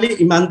सरकारले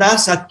इमान्दार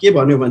साथ के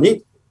भन्यो भने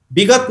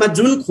विगतमा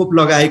जुन खोप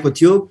लगाएको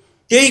थियो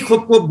त्यही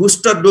खोपको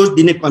बुस्टर डोज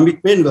दिने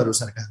कमिटमेन्ट गर्यो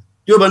सरकार।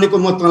 त्यो भनेको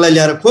म तँलाई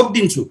ल्याएर खोप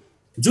दिन्छु,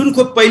 जुन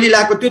खोप पहिले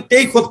लगाएको थियो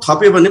त्यही खोप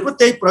थप्यो भने पो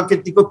त्यही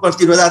प्रकृतिको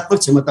प्रतिरोधात्मक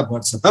क्षमता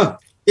बढ्छ त,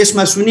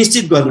 यसमा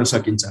सुनिश्चित गर्न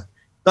सकिन्छ।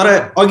 तर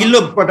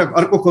अघिल्लो पटक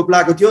अर्को खोप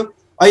लगाएको थियो,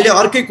 अहिले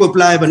अर्कै खोप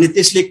लगायो भने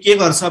त्यसले के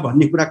गर्छ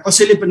भन्ने कुरा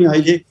कसैले पनि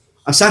अहिले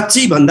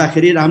साँच्चै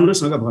भन्दाखेरि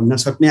राम्रोसँग भन्न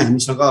सक्ने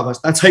हामीसँग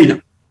अवस्था छैन।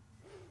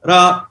 र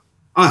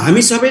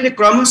हामी सबैले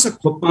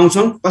क्रमशः खोप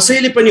पाउँछौँ,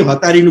 कसैले पनि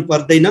हतारिनु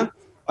पर्दैन।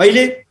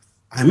 अहिले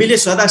हामीले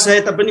सदा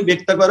सहायता पनि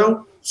व्यक्त गरौँ,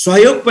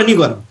 सहयोग पनि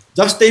गरौँ।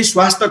 जस्तै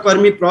स्वास्थ्य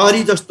कर्मी,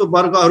 प्रहरी जस्तो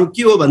वर्गहरू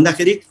के हो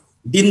भन्दाखेरि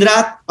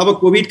दिनरात अब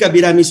कोभिडका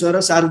बिरामी सर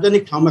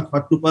सार्वजनिक ठाउँमा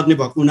खट्नुपर्ने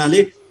भएको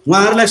हुनाले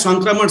उहाँहरूलाई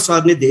सङ्क्रमण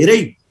सर्ने धेरै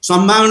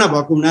सम्भावना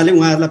भएको हुनाले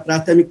उहाँहरूलाई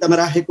प्राथमिकतामा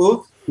राखेको हो,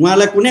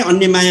 उहाँलाई कुनै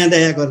अन्य माया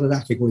दया गरेर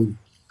राखेको होइन।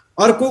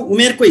 अर्को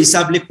उमेरको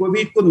हिसाबले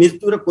कोभिडको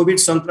मृत्यु र कोभिड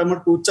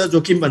सङ्क्रमणको उच्च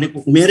जोखिम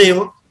भनेको उमेरै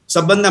हो।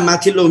 सबभन्दा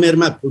माथिल्लो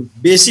उमेरमा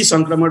बेसी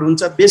सङ्क्रमण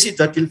हुन्छ, बेसी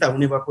जटिलता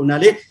हुने भएको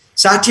हुनाले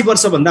 60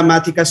 वर्षभन्दा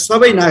माथिका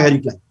सबै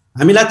नागरिकलाई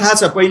हामीलाई थाहा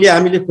छ। पहिले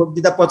हामीले खोप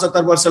दिँदा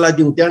 75 वर्षलाई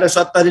दिउँ, त्यहाँबाट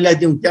 70लाई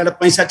दिउँ, त्यहाँबाट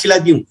 65लाई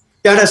दिउँ,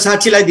 त्यहाँबाट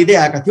 60लाई दिँदै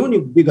आएका थियौँ नि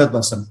विगत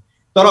वर्षमा।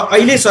 तर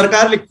अहिले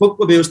सरकारले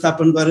खोपको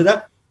व्यवस्थापन गरेर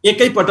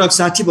एकैपटक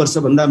 60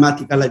 वर्षभन्दा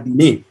माथिकालाई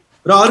दिने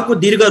र अर्को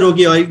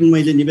दीर्घरोगी अहिले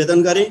मैले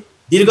निवेदन गरेँ।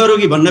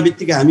 दीर्घरोगी भन्न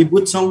बित्तिकै हामी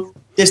बुझ्छौँ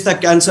त्यस्ता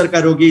क्यान्सरका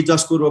रोगी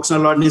जसको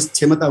रोगसँग लड्ने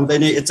क्षमता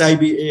हुँदैन,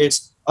 HIV एड्स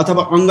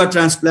अथवा अङ्ग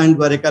ट्रान्सप्लान्ट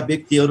गरेका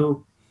व्यक्तिहरू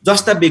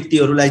जस्ता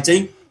व्यक्तिहरूलाई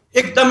चाहिँ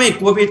एकदमै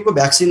कोभिडको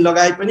भ्याक्सिन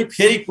लगाए पनि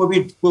फेरि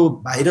कोभिडको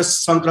भाइरस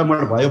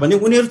सङ्क्रमण भयो भने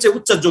उनीहरू चाहिँ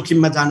उच्च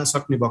जोखिममा जान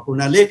सक्ने भएको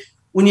हुनाले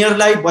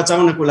उनीहरूलाई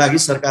बचाउनको लागि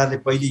सरकारले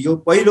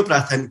पहिलो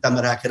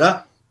प्राथमिकतामा राखेर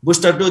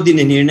बुस्टर डोज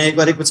दिने निर्णय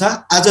गरेको छ।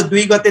 आज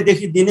 2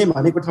 गतेदेखि दिने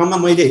भनेको ठाउँमा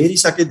मैले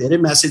हेरिसकेँ, धेरै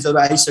म्यासेजहरू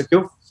आइसक्यो।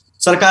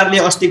 सरकारले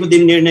अस्तिको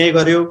दिन निर्णय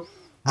गर्यो,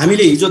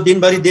 हामीले हिजो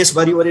दिनभरि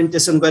देशभरि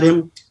ओरिएन्टेसन गऱ्यौँ।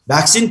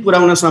 भ्याक्सिन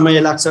पुर्याउन समय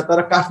लाग्छ,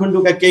 तर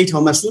काठमाडौँका केही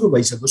ठाउँमा सुरु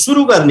भइसक्यो,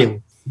 सुरु गर्ने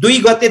हो। 2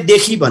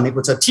 गतेदेखि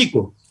भनेको छ, ठिक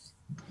हो।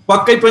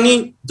 पक्कै पनि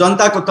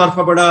जनताको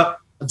तर्फबाट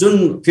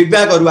जुन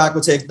फिडब्याकहरू आएको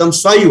छ एकदम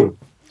सही हो,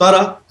 तर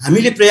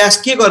हामीले प्रयास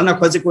के गर्न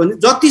खोजेको भने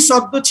जति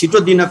सक्दो छिटो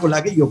दिनको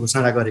लागि यो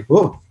घोषणा गरेको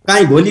हो।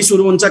 काहीँ भोलि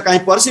सुरु हुन्छ, काहीँ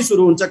पर्सि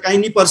सुरु हुन्छ, काहीँ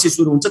निपर्सि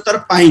सुरु हुन्छ, तर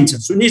पाइन्छ,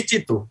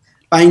 सुनिश्चित हो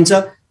पाइन्छ।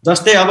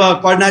 जस्तै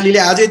अब कर्णालीले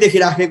आजैदेखि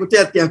राखेको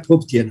थियो, त्यहाँ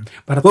खोप थिएन,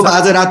 खोप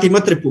आज राति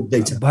मात्रै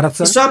पुग्दैछ।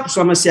 सब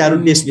समस्याहरू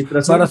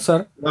देशभित्र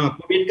छन्।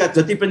 कोभिडका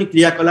जति पनि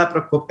क्रियाकलाप र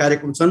खोप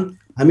कार्यक्रम छन्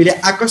हामीले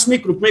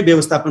आकस्मिक रूपमै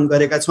व्यवस्थापन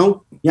गरेका छौँ।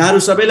 यहाँहरू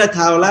सबैलाई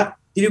थाहा होला,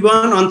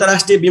 त्रिभुवन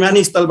अन्तर्राष्ट्रिय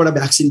विमानस्थलबाट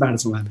भ्याक्सिन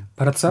बाँड्छौँ हामी।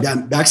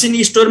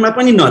 भ्याक्सिन स्टोरमा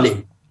पनि नले,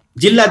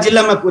 जिल्ला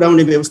जिल्लामा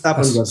पुर्याउने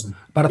व्यवस्थापन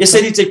गर्छौँ।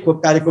 यसरी चाहिँ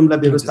खोप कार्यक्रमलाई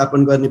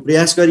व्यवस्थापन गर्ने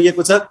प्रयास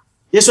गरिएको छ।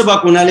 त्यसो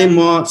भएको हुनाले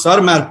म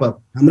सर मार्फत,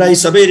 हाम्रा यी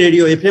सबै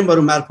रेडियो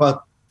एफएमहरू मार्फत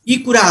यी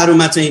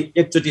कुराहरूमा चाहिँ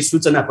एकचोटि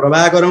सूचना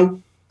प्रवाह गरौँ,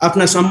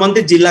 आफ्ना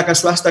सम्बन्धित जिल्लाका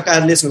स्वास्थ्य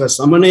कार्यालयसँग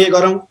समन्वय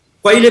गरौँ।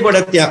 कहिलेबाट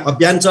त्यहाँ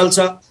अभियान चल्छ,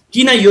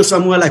 किन यो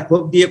समूहलाई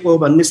खोप दिएको हो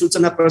भन्ने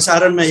सूचना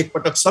प्रसारणमा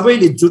एकपटक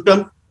सबैले जुटौँ।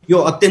 यो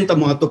अत्यन्त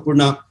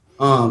महत्त्वपूर्ण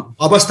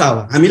अवस्था हो।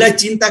 हामीलाई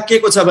चिन्ता के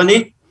को छ भने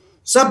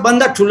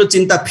सबभन्दा ठुलो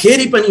चिन्ता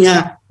फेरि पनि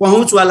यहाँ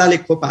पहुँचवालाले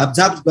खोप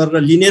हापझाप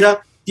गरेर लिने र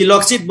ती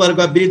लक्षित वर्ग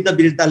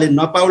वृद्धले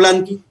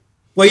नपाउलान् कि,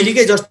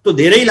 पहिलेकै जस्तो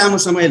धेरै लामो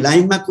समय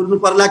लाइनमा कुर्नु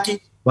पर्ला कि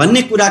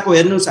भन्ने कुराको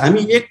हेर्नुहोस्।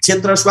 हामी एक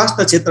क्षेत्र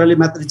स्वास्थ्य क्षेत्रले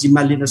मात्र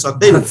जिम्मा लिन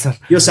सक्दैन,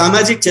 यो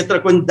सामाजिक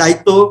क्षेत्रको नि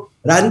दायित्व हो,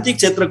 राजनीतिक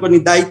क्षेत्रको नि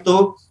दायित्व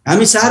हो,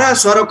 हामी सारा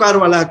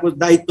सरकारवालाको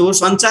दायित्व हो,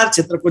 सञ्चार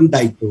क्षेत्रको नि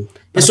दायित्व हो।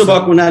 यसो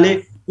भएको हुनाले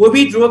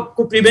कोभिड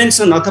रोगको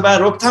प्रिभेन्सन अथवा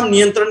रोकथाम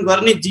नियन्त्रण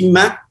गर्ने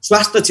जिम्मा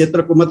स्वास्थ्य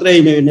क्षेत्रको मात्रै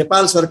होइन,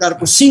 नेपाल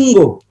सरकारको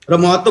सिङ्गो र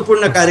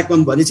महत्त्वपूर्ण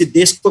कार्यक्रम भनेपछि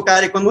देशको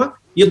कार्यक्रम हो।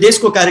 यो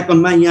देशको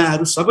कार्यक्रममा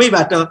यहाँहरू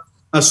सबैबाट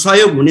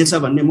सहयोग हुनेछ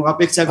भन्ने म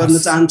अपेक्षा गर्न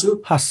चाहन्छु।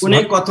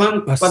 कुनै कथन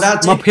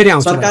कदाचित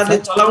सरकारले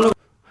चलाउनु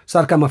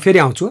सरकारमा फेरि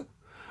आउँछु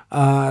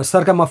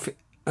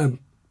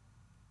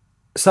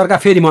सरकार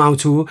फेरि म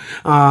आउँछु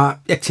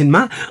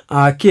एकछिनमा।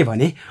 के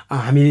भने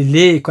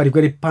हामीले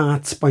करिब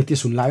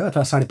 5:35 हुन लाग्यो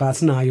अथवा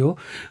 5:30 नआयो।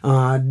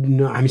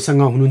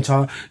 हामीसँग हुनुहुन्छ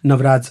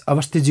नवराज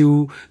अवस्थीज्यू,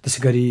 त्यसै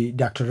गरी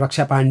डाक्टर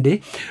रक्षा पाण्डे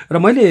र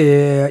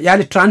मैले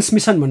यहाँले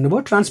ट्रान्समिसन भन्नुभयो।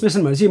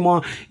 ट्रान्समिसन भनेपछि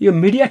म यो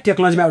मिडिया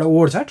टेक्नोलोजीमा एउटा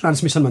वर्ड छ,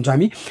 ट्रान्समिसन भन्छौँ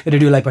हामी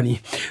रेडियोलाई पनि।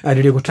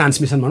 रेडियोको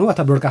ट्रान्समिसन भनौँ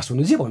अथवा ब्रोडकास्ट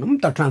हुनु जे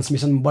भनौँ, तर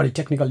ट्रान्समिसन बढी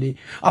टेक्निकल्ली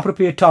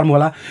अप्रोप्रिएट टर्म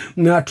होला।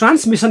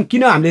 ट्रान्समिसन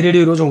किन हामीले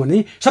रेडियो रोजौँ भने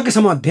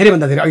सकेसम्म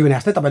धेरैभन्दा धेरै अघि भने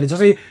जस्तै तपाईँले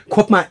जसै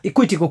खोपमा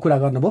इक्विटीको कुरा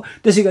गर्नुभयो,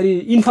 त्यसै गरी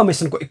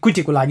इन्फर्मेसनको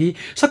इक्विटीको लागि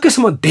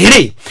सकेसम्म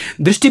धेरै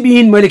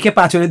दृष्टिविहीन, मैले के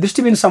पाएको छु भने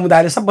दृष्टिविहीन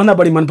समुदायले सबभन्दा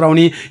बढी मन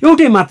पराउने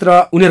एउटै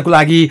मात्र उनीहरूको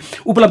लागि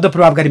उपलब्ध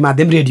प्रभावकारी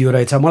माध्यम रेडियो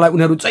रहेछ। मलाई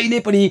उनीहरू जहिले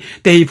पनि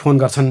त्यही फोन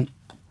गर्छन्।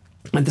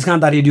 त्यस कारण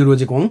त रेडियो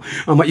रोजेको हौँ।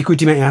 म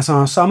इक्विटीमा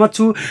यहाँसँग सहमत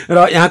छु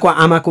र यहाँको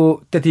आमाको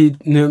त्यति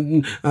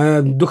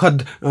दुःखद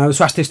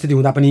स्वास्थ्य स्थिति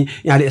हुँदा पनि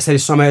यहाँले यसरी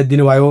समय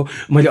दिनुभयो।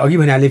 मैले अघि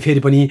भनिहालेँ, फेरि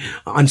पनि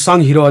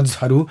अनसङ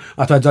हिरोजहरू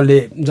अथवा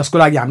जसको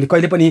लागि हामीले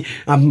कहिले पनि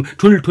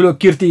ठुल्ठुलो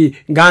कीर्ति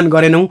गान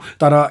गरेनौँ,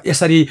 तर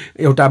यसरी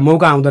एउटा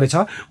मौका आउँदो रहेछ।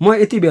 म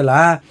यति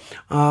बेला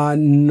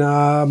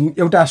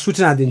एउटा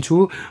सूचना दिन्छु।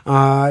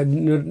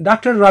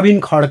 Doctor Rabin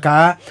Khadka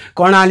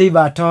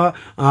कर्णालीबाट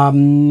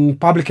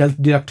public health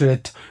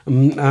directorate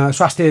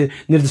स्वास्थ्य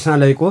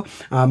निर्देशनालयको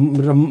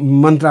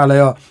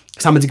मन्त्रालय,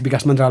 सामाजिक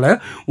विकास मन्त्रालय,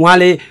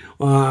 उहाँले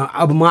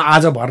अब म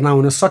आज भर्ना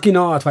हुन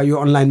सकिनँ अथवा यो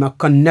अनलाइनमा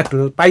कनेक्ट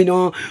हुन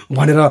पाइनँ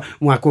भनेर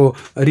उहाँको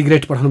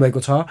रिग्रेट पठाउनु भएको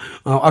छ।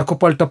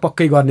 अर्कोपल्ट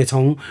पक्कै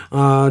गर्नेछौँ।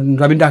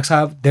 रविन डाक्टर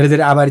साहब धेरै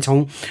धेरै आभारी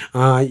छौँ।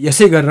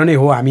 यसै गरेर नै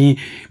हो हामी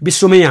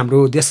विश्वमै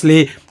हाम्रो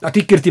देशले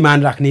अति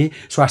कीर्तिमान राख्ने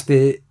स्वास्थ्य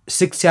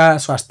शिक्षा,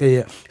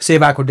 स्वास्थ्य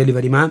सेवाको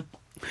डेलिभरीमा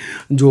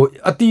जो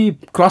अति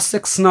क्रस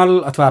सेक्सनल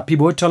अथवा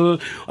पिभोटल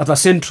अथवा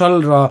सेन्ट्रल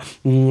र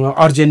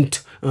अर्जेन्ट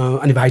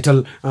अनि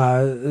भाइटल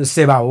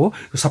सेवा हो।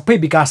 सबै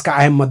विकासका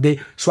आयाममध्ये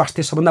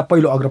स्वास्थ्य सबभन्दा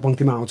पहिलो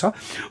अग्रपङ्क्तिमा आउँछ।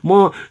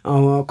 म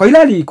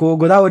कैलालीको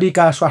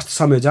गोदावरीका स्वास्थ्य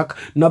संयोजक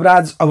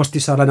नवराज अवस्थी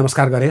सरलाई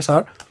नमस्कार गरेँ।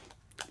 सर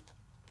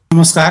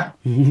नमस्कार।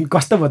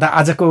 कस्तो भयो त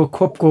आजको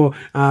खोपको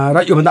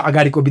र योभन्दा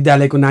अगाडिको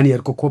विद्यालयको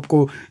नानीहरूको खोपको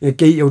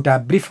केही एउटा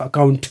ब्रिफ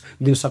अकाउन्ट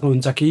दिन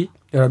सक्नुहुन्छ कि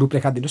एउटा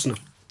रूपरेखा दिनुहोस् न।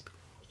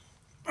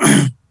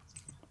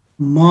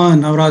 म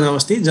नवराज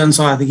अवस्थी,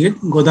 जनसेवा अधिकृत,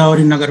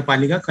 गोदावरी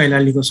नगरपालिका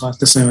कैलालीको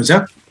स्वास्थ्य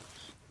संयोजक।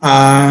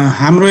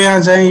 हाम्रो यहाँ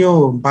चाहिँ यो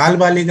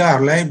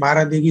बालबालिकाहरूलाई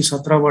 12 देखि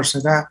 17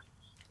 वर्षका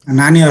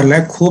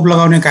नानीहरूलाई खोप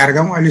लगाउने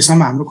कार्यक्रम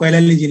अहिलेसम्म हाम्रो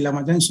कैलाली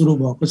जिल्लामा चाहिँ सुरु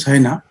भएको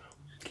छैन।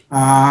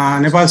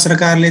 नेपाल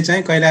सरकारले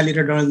चाहिँ कैलाली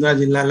र डडेलधुरा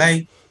जिल्लालाई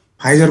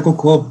फाइजरको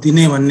खोप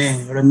दिने भन्ने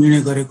एउटा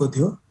निर्णय गरेको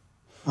थियो।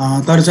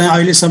 तर चाहिँ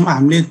अहिलेसम्म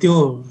हामीले त्यो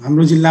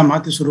हाम्रो जिल्लामा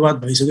त्यो सुरुवात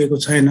भइसकेको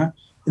छैन।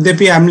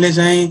 यद्यपि हामीले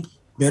चाहिँ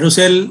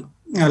भेरोसेल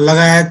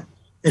लगायत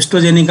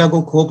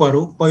एस्ट्रोजेनिकाको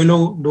खोपहरू पहिलो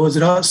डोज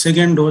र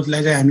सेकेन्ड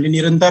डोजलाई चाहिँ हामीले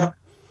निरन्तर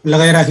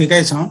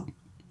लगाइराखेकै छौँ।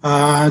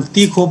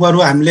 ती खोपहरू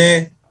हामीले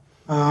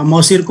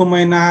मसिरको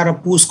महिना र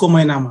पुसको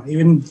महिनामा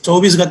इभन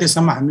 24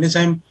 गतेसम्म हामीले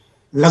चाहिँ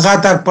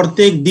लगातार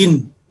प्रत्येक दिन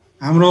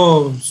हाम्रो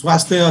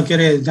स्वास्थ्य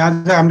जहाँ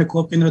जहाँ हामीले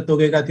खोप केन्द्र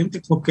तोकेका थियौँ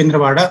त्यो खोप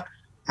केन्द्रबाट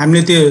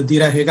हामीले त्यो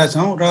दिइराखेका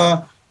छौँ। र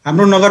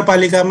हाम्रो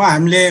नगरपालिकामा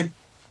हामीले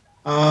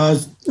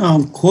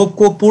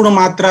खोपको पूर्ण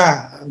मात्रा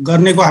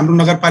गर्नेको हाम्रो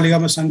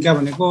नगरपालिकामा सङ्ख्या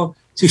भनेको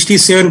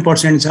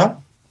 67% छ।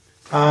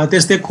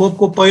 त्यस्तै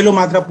खोपको पहिलो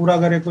मात्रा पुरा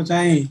गरेको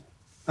चाहिँ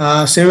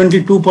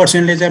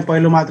 72%ले चाहिँ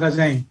पहिलो मात्रा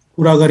चाहिँ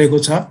पुरा गरेको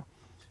छ।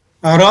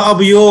 र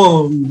अब यो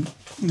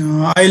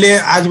अहिले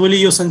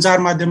आजभोलि यो सञ्चार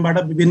माध्यमबाट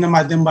विभिन्न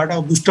माध्यमबाट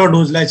बुस्टर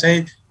डोजलाई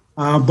चाहिँ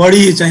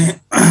बढी चाहिँ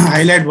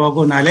हाइलाइट भएको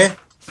हुनाले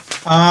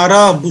र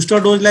बुस्टर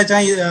डोजलाई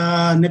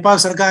चाहिँ नेपाल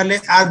सरकारले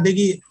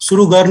आजदेखि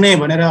सुरु गर्ने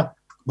भनेर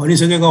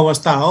भनिसकेको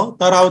अवस्था हो।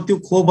 तर अब त्यो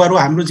खोपहरू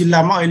हाम्रो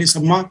जिल्लामा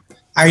अहिलेसम्म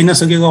आइ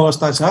नसकेको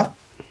अवस्था छ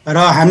र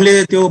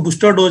हामीले त्यो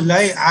बुस्टर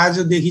डोजलाई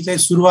आजदेखि चाहिँ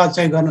सुरुवात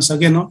चाहिँ गर्न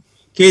सकेनौँ।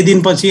 केही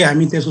दिनपछि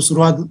हामी त्यसको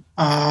सुरुवात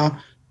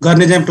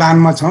गर्ने चाहिँ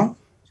प्लानमा छौँ।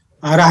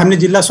 र हामीले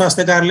जिल्ला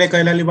स्वास्थ्य कार्यालय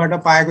कैलालीबाट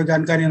पाएको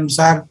जानकारी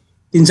अनुसार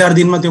 3-4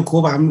 दिनमा त्यो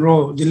खोप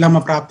हाम्रो जिल्लामा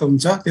प्राप्त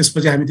हुन्छ।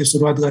 त्यसपछि हामी त्यो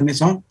सुरुवात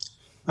गर्नेछौँ।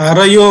 र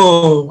यो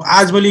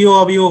आजभोलि यो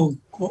अब यो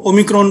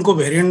ओमिक्रोनको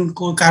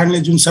भेरिएन्टको कारणले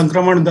जुन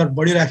सङ्क्रमण दर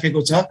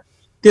बढिराखेको छ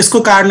त्यसको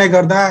कारणले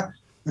गर्दा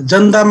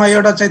जनतामा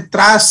एउटा चाहिँ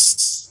त्रास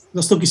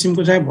जस्तो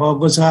किसिमको चाहिँ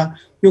भएको छ।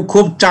 यो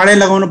खोप चाँडै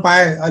लगाउन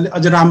पाए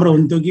अझ राम्रो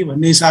हुन्थ्यो कि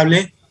भन्ने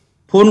हिसाबले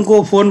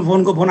फोनको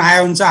फोन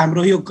आयो हुन्छ।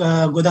 हाम्रो यो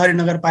गोदावरी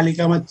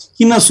नगरपालिकामा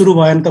किन सुरु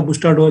भएन त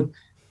बुस्टर डोज?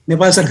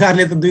 नेपाल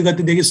सरकारले त 2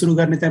 गतेदेखि सुरु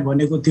गर्ने चाहिँ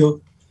भनेको थियो।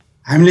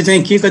 हामीले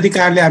चाहिँ के कति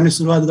कारणले हामीले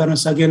सुरुवात गर्न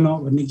सकेनौँ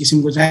भन्ने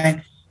किसिमको चाहिँ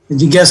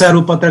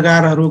जिज्ञासाहरू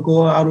पत्रकारहरूको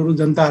अरू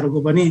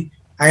जनताहरूको पनि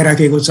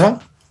आइराखेको छ।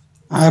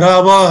 र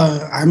अब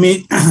हामी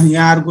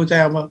यहाँहरूको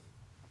चाहिँ अब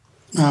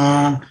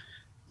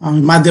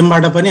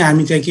माध्यमबाट पनि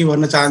हामी चाहिँ के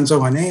भन्न चाहन्छौँ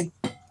भने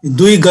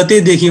 2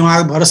 गतेदेखि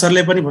उहाँ भरत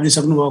सरले पनि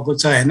भनिसक्नु भएको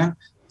छ होइन,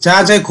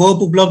 जहाँ चाहिँ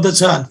खोप उपलब्ध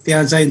छ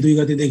त्यहाँ चाहिँ 2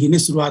 गतेदेखि नै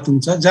सुरुवात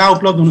हुन्छ। जहाँ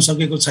उपलब्ध हुन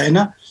सकेको छैन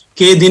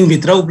केही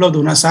दिनभित्र उपलब्ध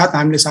हुन साथ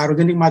हामीले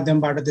सार्वजनिक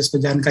माध्यमबाट त्यसको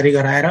जानकारी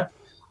गराएर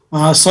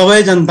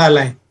सबै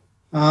जनतालाई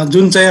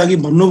जुन चाहिँ अघि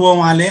भन्नुभयो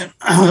उहाँले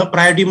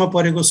प्रायोरिटीमा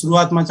परेको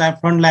सुरुवातमा चाहिँ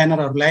फ्रन्ट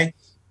लाइनरहरूलाई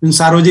जुन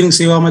सार्वजनिक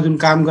सेवामा जुन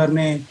काम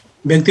गर्ने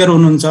व्यक्तिहरू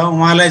हुनुहुन्छ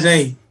उहाँलाई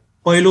चाहिँ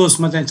पहिलो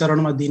उसमा चाहिँ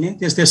चरणमा दिने,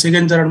 त्यस्तै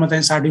सेकेन्ड चरणमा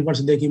चाहिँ 60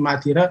 वर्षदेखि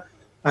माथि र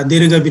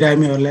दीर्घ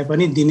बिरामीहरूलाई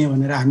पनि दिने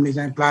भनेर हामीले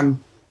चाहिँ प्लान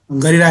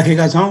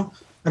गरिराखेका छौँ।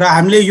 र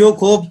हामीले यो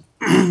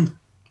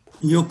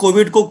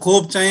कोभिडको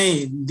खोप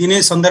चाहिँ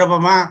दिने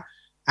सन्दर्भमा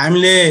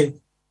हामीले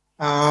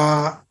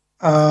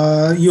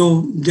यो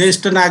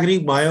ज्येष्ठ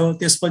नागरिक भयो,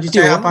 त्यसपछि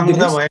चाहिँ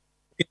अपाङ्गता भयो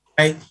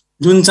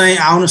जुन चाहिँ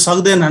आउन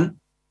सक्दैनन्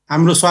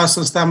हाम्रो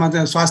स्वास्थ्य संस्थामा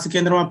चाहिँ स्वास्थ्य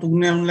केन्द्रमा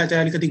पुग्ने उनलाई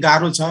चाहिँ अलिकति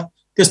गाह्रो छ,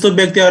 त्यस्तो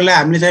व्यक्तिहरूलाई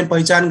हामीले चाहिँ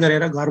पहिचान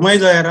गरेर घरमै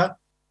गएर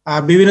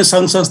विभिन्न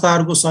सङ्घ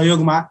संस्थाहरूको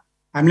सहयोगमा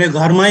हामीले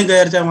घरमै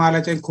गएर चाहिँ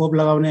उहाँलाई चाहिँ खोप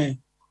लगाउने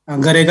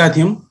गरेका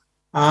थियौँ।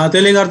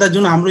 त्यसले गर्दा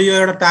जुन हाम्रो यो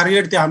एउटा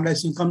टार्गेट थियो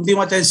हामीलाई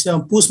कम्तीमा चाहिँ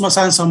पुस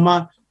मसानसम्म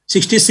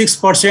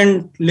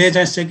 66%ले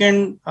चाहिँ सेकेन्ड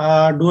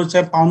डोज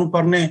चाहिँ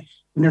पाउनुपर्ने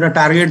एउटा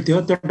टार्गेट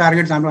थियो। त्यो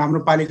टार्गेट हाम्रो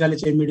पालिकाले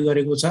चाहिँ मिट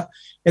गरेको छ।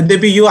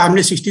 यद्यपि यो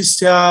हामीले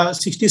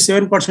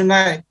 67%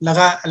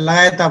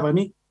 लगाए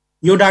तापनि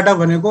यो डाटा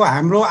भनेको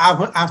हाम्रो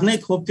आफ्नै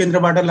खोप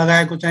केन्द्रबाट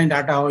लगाएको चाहिँ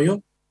डाटा हो यो।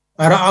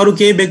 र अरू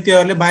केही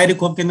व्यक्तिहरूले बाहिरी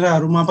खोप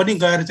केन्द्रहरूमा पनि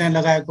गएर चाहिँ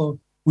लगाएको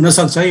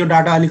हुनसक्छ। यो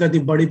डाटा अलिकति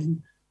बढी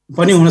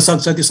पनि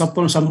हुनसक्छ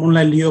त्यो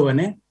सम्पूर्णलाई लियो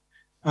भने।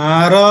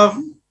 र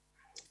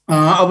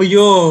अब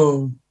यो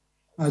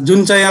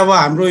जुन चाहिँ अब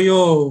हाम्रो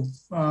यो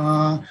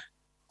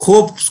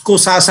खोपको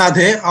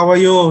साथसाथै अब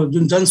यो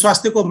जुन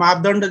जनस्वास्थ्यको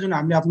मापदण्ड जुन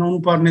हामीले अपनाउनु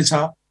पर्ने छ,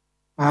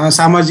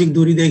 सामाजिक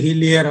दूरीदेखि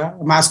लिएर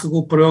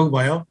मास्कको प्रयोग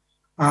भयो,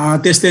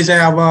 त्यस्तै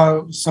चाहिँ अब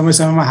समय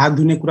समयमा हात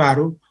धुने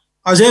कुराहरू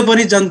अझै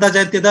पनि जनता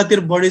चाहिँ त्यतातिर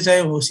बढी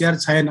चाहिँ होसियार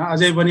छैन।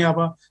 अझै पनि अब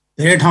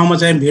धेरै ठाउँमा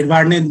चाहिँ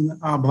भिडभाड नै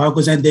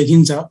भएको चाहिँ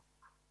देखिन्छ।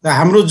 र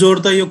हाम्रो जोड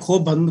त यो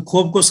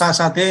खोपको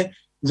साथसाथै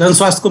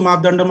जनस्वास्थ्यको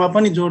मापदण्डमा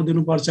पनि जोड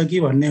दिनुपर्छ कि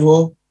भन्ने हो।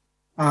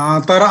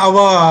 तर अब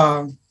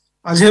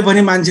अझै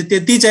पनि मान्छे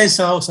त्यति चाहिँ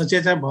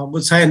सचेत चाहिँ भएको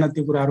छैन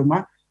त्यो कुराहरूमा।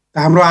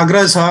 हाम्रो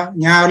आग्रह छ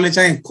यहाँहरूले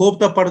चाहिँ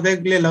खोप त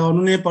प्रत्येकले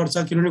लगाउनु नै पर्छ,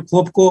 किनभने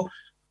खोपको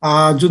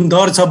जुन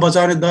दर छ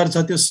बचाउने दर छ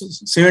त्यो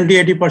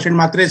 70-80%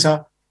 मात्रै छ।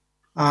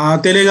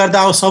 त्यसले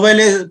गर्दा अब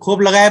सबैले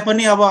खोप लगाए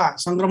पनि अब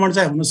सङ्क्रमण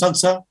चाहिँ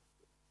हुनसक्छ।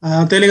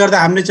 त्यसले गर्दा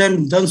हामीले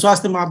चाहिँ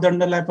जनस्वास्थ्य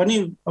मापदण्डलाई पनि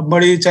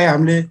बढी चाहिँ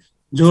हामीले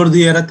जोड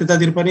दिएर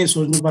त्यतातिर पनि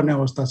सोच्नुपर्ने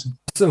अवस्था छ।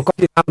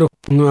 कति राम्रो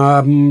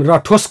र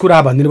ठोस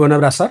कुरा भनिदिनु भयो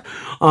नवराज सर।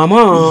 म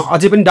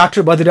अझै पनि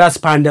डाक्टर बद्रीराज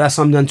पाण्डेलाई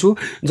सम्झन्छु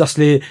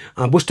जसले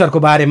बुस्टरको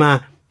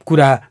बारेमा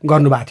कुरा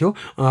गर्नुभएको थियो।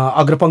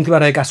 अग्रपङ्क्तिमा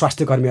रहेका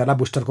स्वास्थ्य कर्मीहरूलाई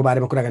बुस्टरको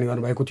बारेमा कुराकानी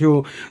गर्नुभएको थियो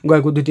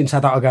गएको 2-3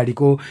 साता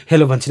अगाडिको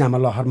हेलो भन्छिनामा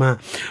लहरमा।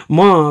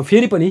 म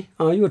फेरि पनि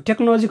यो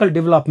टेक्नोलोजिकल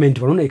डेभलपमेन्ट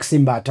भनौँ न एक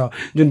किसिमबाट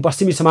जुन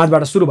पश्चिमी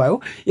समाजबाट सुरु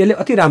भयो यसले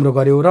अति राम्रो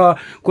गर्यो र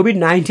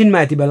कोभिड-19मा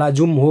यति बेला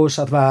जुम होस्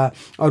अथवा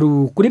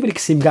अरू कुनै पनि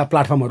किसिमका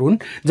प्लेटफर्महरू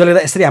हुन् जसले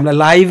गर्दा यसरी हामीलाई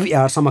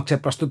लाइभ समक्ष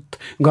प्रस्तुत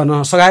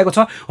गर्न सघाएको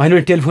छ। होइन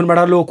भने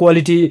टेलिफोनबाट लो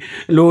क्वालिटी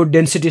लो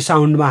डेन्सिटी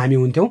साउन्डमा हामी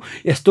हुन्थ्यौँ,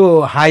 यस्तो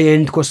हाई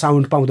एन्डको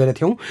साउन्ड पाउँदैन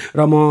थियौँ।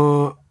 र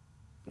म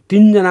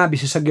 3 जना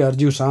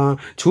विशेषज्ञहरूज्यूसँग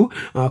छु,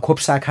 खोप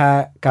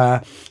शाखाका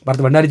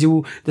भरत भण्डारीज्यू,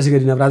 त्यसै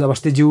गरी नवराज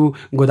अवस्थीज्यू,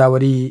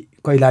 गोदावरी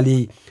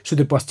कैलाली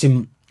सुदूरपश्चिम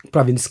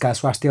प्रोभिन्सका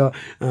स्वास्थ्य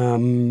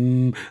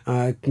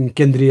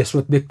केन्द्रीय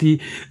स्रोत व्यक्ति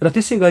र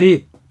त्यसै गरी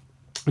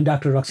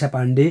डाक्टर रक्षा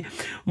पाण्डे।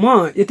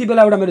 म यति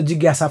बेला एउटा मेरो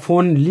जिज्ञासा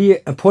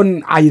फोन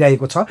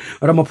आइरहेको छ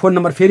र म फोन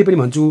नम्बर फेरि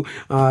पनि भन्छु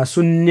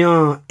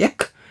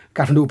 01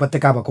 काठमाडौँ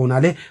उपत्यका भएको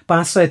हुनाले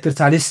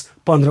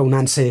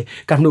 543-1599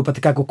 काठमाडौँ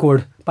उपत्यकाको कोड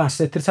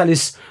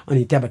 543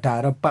 अनि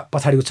त्यहाँबाट र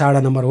पछाडिको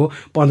 4वटा नम्बर हो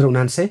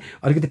 1599।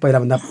 अलिकति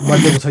पहिलाभन्दा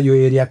बढेको छ यो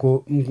एरियाको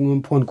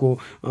फोनको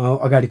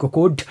अगाडिको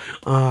कोड।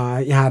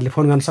 यहाँहरूले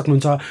फोन गर्न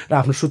सक्नुहुन्छ र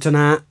आफ्नो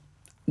सूचना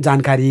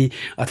जानकारी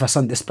अथवा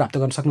सन्देश प्राप्त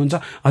गर्न सक्नुहुन्छ।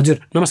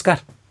 हजुर नमस्कार।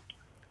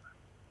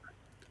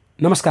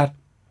 नमस्कार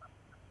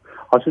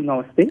हजुर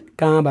नमस्ते।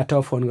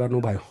 कहाँबाट फोन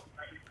गर्नुभयो?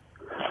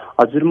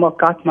 हजुर म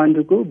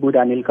काठमाडौँको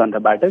बुढा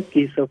नीलकण्ठबाट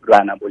केशव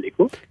राणा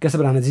बोलेको।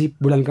 केशव राणाजी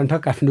बुढा नीलकण्ठ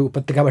काठमाडौँ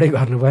उपत्यकाबाटै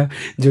गर्नुभयो,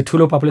 जो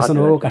ठुलो पपुलेसन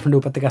हो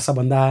काठमाडौँ उपत्यका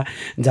सबभन्दा,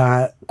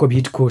 जहाँ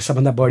कोभिडको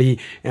सबभन्दा बढी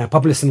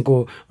पपुलेसनको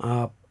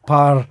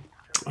पर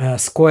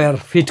स्क्वायर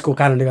फिटको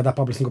कारणले गर्दा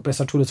पपुलेसनको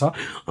प्रेसर ठुलो छ।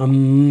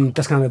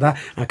 त्यस कारणले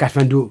गर्दा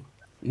काठमाडौँ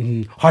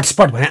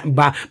हटस्पट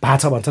भएको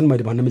छ भन्छन्,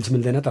 मैले भन्न मिल्छ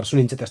मिल्दैन तर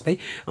सुनिन्छ त्यस्तै।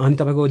 अनि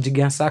तपाईँको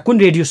जिज्ञासा कुन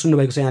रेडियो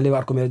सुन्नुभएको छ यहाँले?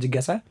 अर्को मेरो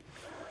जिज्ञासा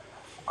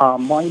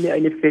मैले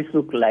अहिले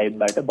फेसबुक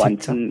लाइभबाट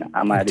भन्छन्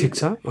आमा। ठिक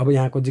छ, अब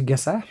यहाँको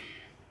जिज्ञासा?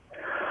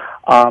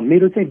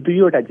 मेरो चाहिँ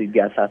 2वटा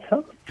जिज्ञासा छ।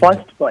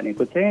 फर्स्ट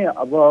भनेको चाहिँ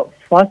अब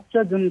फर्स्ट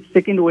र जुन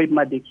सेकेन्ड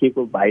वेभमा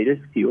देखिएको भाइरस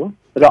थियो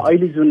र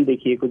अहिले जुन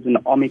देखिएको जुन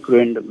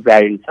ओमिक्रोन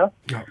भ्यारिएन्ट छ,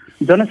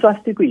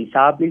 जनस्वास्थ्यको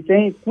हिसाबले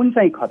चाहिँ कुन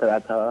चाहिँ खतरा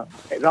छ?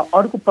 र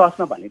अर्को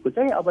प्रश्न भनेको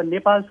चाहिँ अब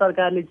नेपाल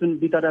सरकारले जुन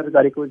वितरण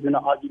गरेको जुन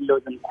अघिल्लो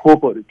जुन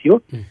खोपहरू थियो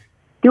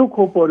त्यो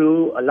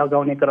खोपहरू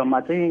लगाउने क्रममा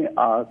चाहिँ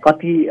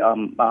कति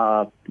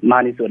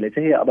मानिसहरूले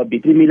चाहिँ अब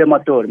भित्री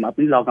मिलोमतोहरूमा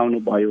पनि लगाउनु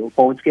भयो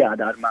पहुँचकै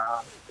आधारमा।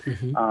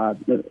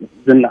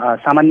 जुन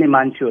सामान्य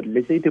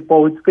मान्छेहरूले चाहिँ त्यो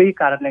पहुँचकै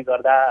कारणले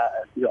गर्दा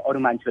यो अरू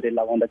मान्छेहरूले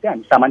लगाउँदा चाहिँ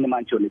हामी सामान्य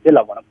मान्छेहरूले चाहिँ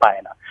लगाउन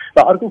पाएन। र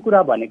अर्को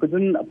कुरा भनेको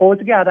जुन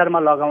पहुँचकै आधारमा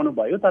लगाउनु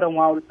भयो तर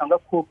उहाँहरूसँग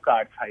खोप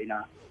कार्ड छैन,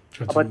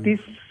 अब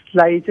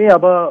त्यसलाई चाहिँ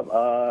अब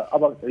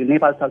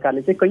नेपाल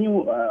सरकारले चाहिँ कैयौँ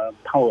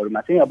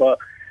ठाउँहरूमा चाहिँ अब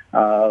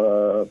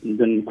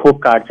जुन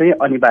खोप कार्ड चाहिँ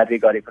अनिवार्य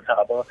गरेको छ।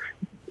 अब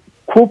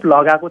खोप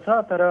लगाएको छ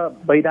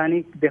तर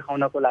वैधानिक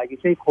देखाउनको लागि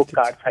चाहिँ खोप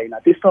कार्ड छैन,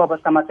 त्यस्तो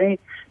अवस्थामा चाहिँ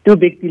त्यो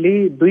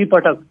व्यक्तिले 2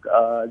 पटक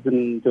जुन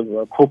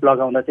खोप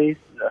लगाउँदा चाहिँ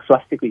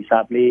स्वास्थ्यको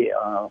हिसाबले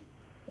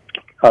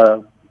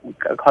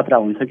खतरा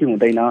हुन्छ कि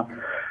हुँदैन?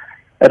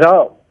 र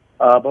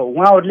अब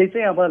उहाँहरूले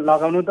चाहिँ अब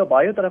लगाउनु त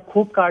भयो तर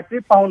खोप कार्ड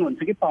चाहिँ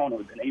पाउनुहुन्छ कि पाउनु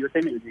हुँदैन? यो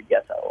चाहिँ मेरो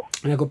जिज्ञासा हो।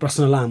 यहाँको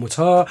प्रश्न लामो छ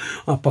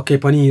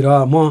पक्कै पनि,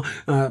 र म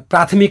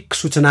प्राथमिक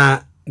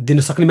सूचना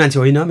दिन सक्ने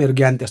मान्छे होइन, मेरो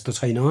ज्ञान त्यस्तो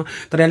छैन।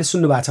 तर यहाँले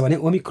सुन्नुभएको छ भने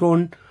ओमिक्रोन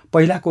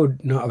पहिलाको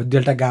अब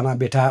delta gamma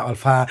beta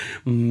alpha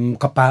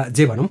kappa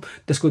जे भनौँ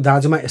त्यसको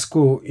दाजुमा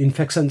यसको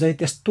इन्फेक्सन चाहिँ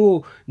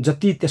त्यस्तो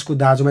जति त्यसको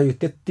दाजुमा यो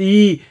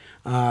त्यति,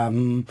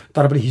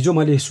 तर पनि हिजो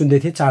मैले सुन्दै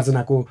थिएँ 4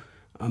 जनाको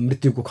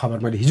मृत्युको खबर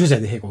मैले हिजो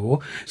चाहिँ देखेको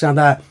हो।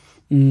 जाँदा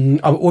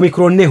अब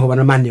ओमिक्रोन नै हो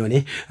भनेर मान्यो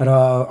भने। र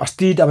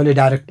अस्ति तपाईँले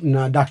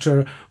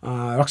डाक्टर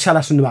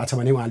रक्षालाई सुन्नुभएको छ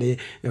भने उहाँले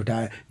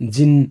एउटा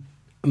जिन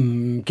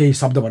केही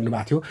शब्द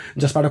भन्नुभएको थियो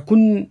जसबाट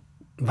कुन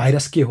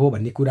भाइरस के हो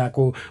भन्ने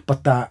कुराको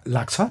पत्ता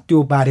लाग्छ,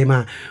 त्यो बारेमा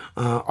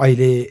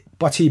अहिले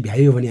पछि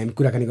भ्याइयो भने हामी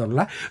कुराकानी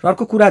गरौँला। र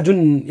अर्को कुरा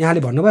जुन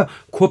यहाँले भन्नुभयो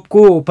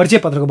खोपको परिचय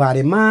पत्रको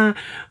बारेमा,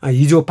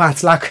 हिजो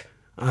 5 लाख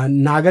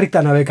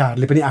नागरिकता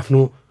नभएकाहरूले पनि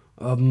आफ्नो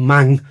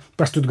माग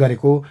प्रस्तुत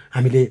गरेको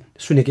हामीले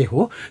सुनेकै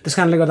हो। त्यस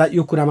कारणले गर्दा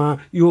यो कुरामा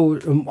यो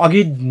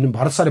अघि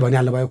भरत सरले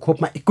भनिहाल्नु भयो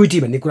खोपमा इक्विटी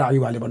भन्ने कुरा अघि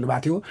उहाँले भन्नुभएको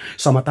थियो,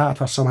 समता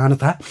अथवा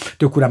समानता,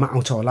 त्यो कुरामा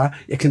आउँछ होला,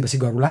 एकछिनपछि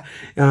गरौँला।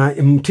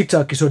 ठिक छ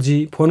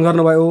किशोरजी, फोन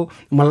गर्नुभयो,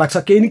 मलाई लाग्छ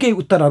केही न केही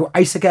उत्तरहरू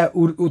आइसकेका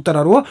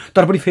उत्तरहरू हो,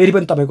 तर पनि फेरि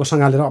पनि तपाईँको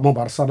सँगालेर म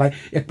भरत सरलाई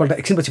एकपल्ट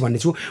एकछिनपछि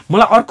भन्नेछु।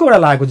 मलाई अर्को एउटा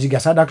लागेको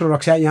जिज्ञासा, डाक्टर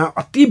रक्षा यहाँ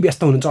अति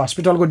व्यस्त हुनुहुन्छ,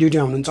 हस्पिटलको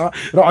ड्युटीमा हुनुहुन्छ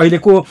र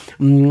अहिलेको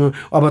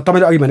अब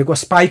तपाईँले अघि भनेको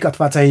स्पाइक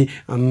अथवा चाहिँ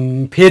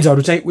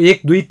फेजहरू चाहिँ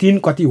 1, 2, 3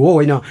 कति हो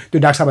होइन त्यो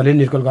डाक्टर साहबहरूले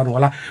निर्कल गर्नु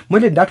होला।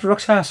 मैले डाक्टर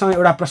रक्षासँग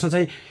एउटा प्रश्न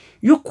चाहिँ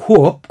यो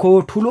खोपको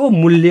ठुलो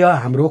मूल्य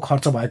हाम्रो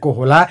खर्च भएको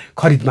होला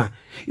खरिदमा।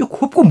 यो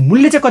खोपको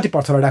मूल्य चाहिँ कति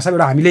पर्छ होला डाक्टर साहब?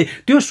 एउटा हामीले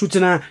त्यो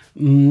सूचना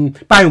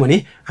पायौँ भने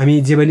हामी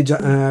जे पनि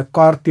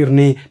कर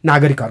तिर्ने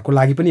नागरिकहरूको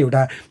लागि पनि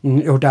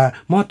एउटा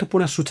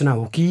महत्त्वपूर्ण सूचना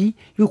हो कि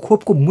यो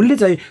खोपको मूल्य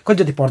चाहिँ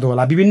कति जति पर्दो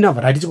होला? विभिन्न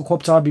भेराइटिजको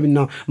खोप छ,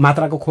 विभिन्न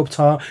मात्राको खोप छ,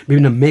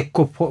 विभिन्न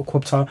मेकको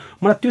खोप छ।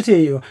 मलाई त्यो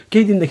चाहिँ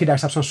केही दिनदेखि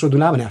डाक्टर साहबसँग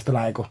सोधुला भने जस्तो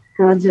लागेको।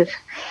 हजुर,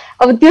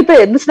 अब त्यो त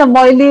हेर्नुहोस् न,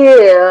 मैले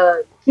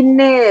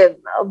किन्ने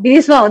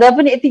विदेशमा हुँदा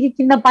पनि यतिकै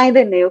किन्न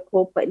पाइँदैन यो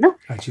खोप होइन,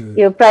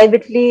 यो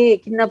प्राइभेटली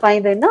किन्न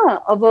पाइँदैन।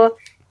 अब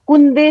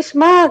कुन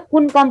देशमा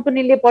कुन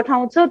कम्पनीले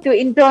पठाउँछ त्यो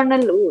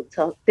इन्टरनल हुन्छ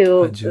त्यो,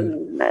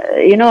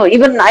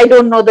 even I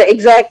don't know the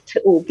exact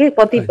के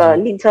कति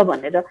लिन्छ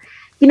भनेर,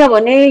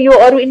 किनभने यो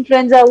अरू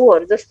इन्फ्लुएन्जा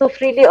ऊहरू जस्तो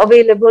फ्रीली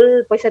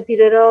अभाइलेबल पैसा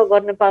तिरेर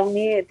गर्न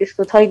पाउने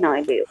त्यस्तो छैन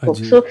अहिले यो खोप।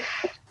 सो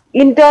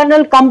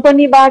इन्टरनल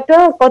कम्पनीबाट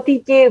कति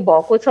के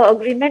भएको छ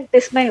अग्रिमेन्ट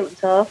त्यसमै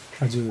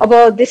हुन्छ। अब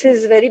this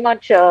is very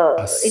much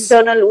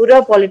internal ऊ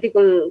र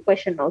पोलिटिकल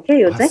क्वेसन हो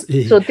कि यो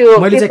चाहिँ। सो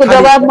त्यसको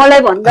जवाब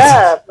मलाई भन्दा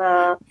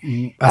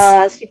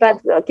श्रीपाद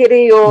के अरे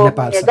यो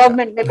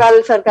गभर्मेन्ट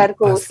नेपाल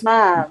सरकारको उसमा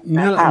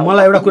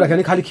मलाई एउटा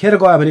कुरा खालि खेर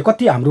गयो भने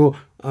कति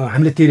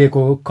हामीले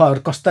तिरेको कर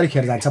कसरी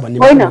खेर जान्छ भन्ने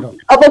होइन।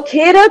 अब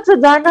खेर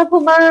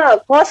जानकोमा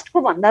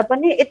कस्टको भन्दा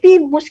पनि यति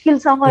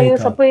मुस्किलसँग यो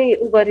सबै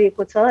उ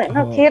गरिएको छ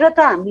होइन। खेर त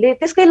हामीले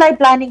त्यसकै लागि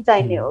प्लानिङ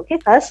चाहिने हो कि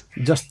खास,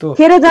 जस्तो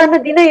खेर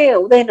जान दिनै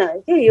हुँदैन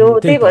कि यो।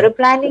 त्यही भएर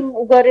प्लानिङ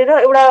उ गरेर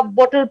एउटा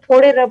बोतल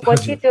फोडेर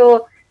पछि त्यो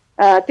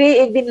त्यही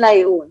एक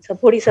दिनलाई हुन्छ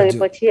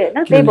फोडिसकेपछि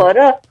होइन। त्यही भएर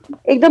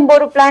एकदम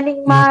बरु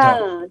प्लानिङमा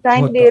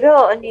टाइम दिएर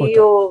अनि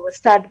यो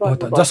स्टार्ट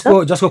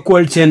गर्नुपर्छ। जसको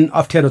कोल्ड चेन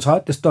अप्ठ्यारो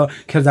छ त्यस्तो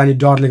खेर जाने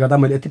डरले गर्दा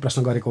मैले यति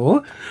प्रश्न गरेको हो।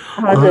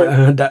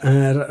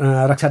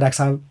 रक्षा डाक्टर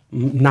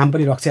साहब नाम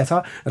पनि रक्षा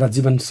छ र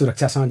जीवन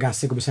सुरक्षासँग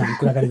गाँसेको विषयमा हामी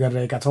कुराकानी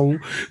गरिरहेका छौँ।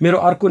 मेरो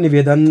अर्को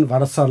निवेदन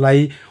भरत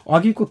सरलाई,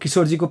 अघिको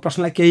किशोरजीको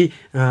प्रश्नलाई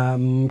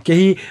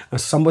केही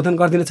सम्बोधन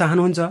गरिदिन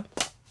चाहनुहुन्छ?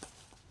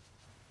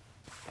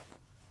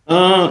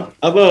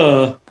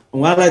 अब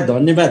उहाँलाई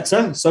धन्यवाद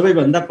छ।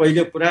 सबैभन्दा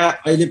पहिलो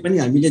कुरा, अहिले पनि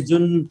हामीले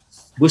जुन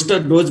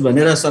बुस्टर डोज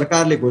भनेर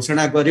सरकारले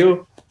घोषणा गर्यो,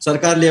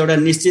 सरकारले एउटा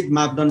निश्चित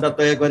मापदण्ड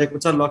तय गरेको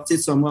छ, लक्षित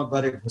समूह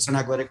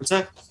घोषणा गरेको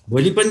छ।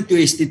 भोलि पनि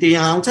त्यो स्थिति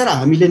यहाँ आउँछ र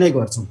हामीले नै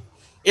गर्छौँ।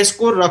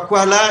 यसको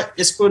रखवाला,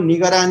 यसको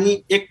निगरानी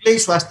एक्लै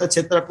स्वास्थ्य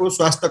क्षेत्रको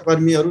स्वास्थ्य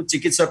कर्मीहरू,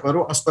 चिकित्सकहरू,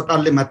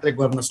 अस्पतालले मात्रै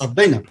गर्न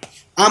सक्दैन।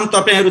 आम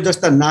तपाईँहरू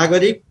जस्ता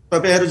नागरिक,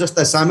 तपाईँहरू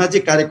जस्ता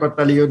सामाजिक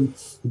कार्यकर्ताले यो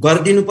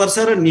गरिदिनुपर्छ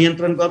र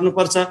नियन्त्रण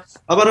गर्नुपर्छ।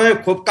 अब रह्यो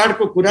खोप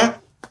कार्डको कुरा,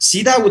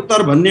 सिधा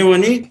उत्तर भन्ने हो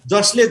भने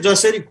जसले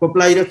जसरी खोप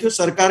लगाइरहेको थियो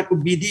सरकारको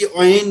विधि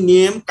ऐन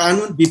नियम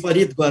कानुन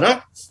विपरीत गर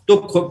त्यो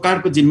खोप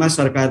कार्डको जिम्मा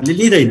सरकारले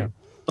लिँदैन।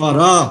 तर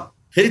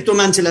फेरि त्यो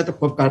मान्छेलाई त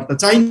खोप कार्ड त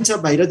चाहिन्छ,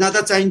 बाहिर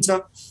जाँदा चाहिन्छ,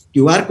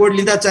 क्युआर कोड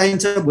लिँदा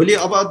चाहिन्छ। भोलि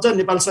अब अझ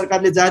नेपाल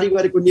सरकारले जारी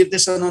गरेको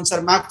निर्देशन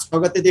अनुसार माघ 6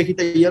 गतेदेखि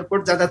त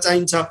एयरपोर्ट जाँदा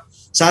चाहिन्छ,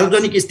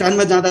 सार्वजनिक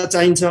स्थानमा जाँदा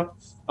चाहिन्छ,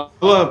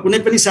 अब कुनै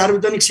पनि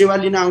सार्वजनिक सेवा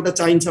लिन आउँदा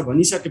चाहिन्छ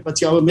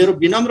भनिसकेपछि अब मेरो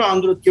विनम्र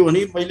अनुरोध के हो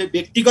भने, मैले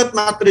व्यक्तिगत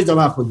मात्रै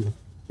जवाफ हो,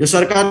 यो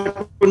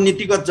सरकारको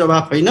नीतिगत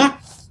जवाफ होइन।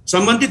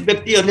 सम्बन्धित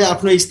व्यक्तिहरूले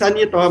आफ्नो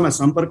स्थानीय तहमा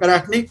सम्पर्क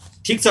राख्ने,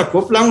 ठिक छ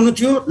खोप लाउनु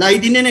थियो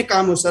लगाइदिने नै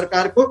काम हो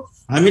सरकारको।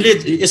 हामीले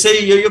यसरी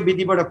यो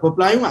विधिबाट खोप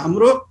लायौँ,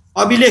 हाम्रो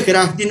अभिलेख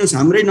राखिदिनुहोस्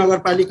हाम्रै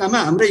नगरपालिकामा,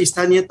 हाम्रै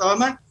स्थानीय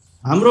तहमा।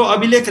 हाम्रो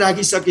अभिलेख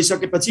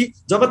राखिसकेपछि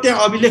जब त्यहाँ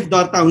अभिलेख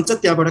दर्ता हुन्छ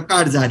त्यहाँबाट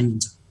कार्ड जारी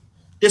हुन्छ।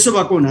 त्यसो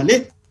भएको हुनाले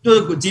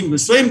त्यो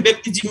स्वयं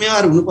व्यक्ति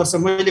जिम्मेवार हुनुपर्छ।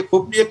 मैले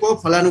खोप लिएको,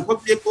 फलानु खोप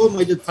लिएको,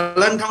 मैले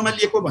फलानु ठाउँमा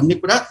लिएको भन्ने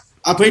कुरा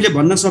आफैले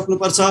भन्न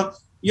सक्नुपर्छ।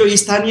 यो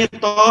स्थानीय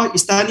तह,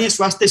 स्थानीय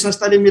स्वास्थ्य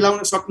संस्थाले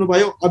मिलाउन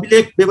सक्नुभयो,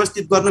 अभिलेख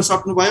व्यवस्थित गर्न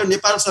सक्नुभयो,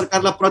 नेपाल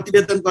सरकारलाई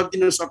प्रतिवेदन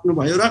गरिदिन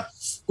सक्नुभयो र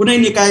कुनै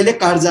निकायले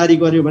कार्ड जारी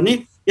गर्यो भने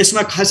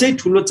यसमा खासै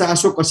ठुलो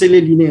चासो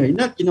कसैले लिने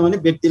होइन, किनभने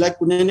व्यक्तिलाई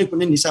कुनै न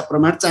कुनै निशा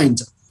प्रमाण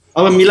चाहिन्छ।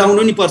 अब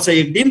मिलाउनु नि पर्छ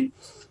एक दिन।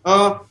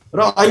 र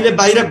अहिले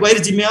बाहिर गैर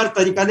जिम्मेवार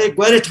तरिकाले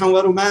गैर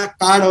ठाउँहरूमा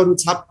कार्डहरू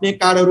छाप्ने,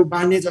 कार्डहरू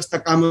बाँड्ने जस्ता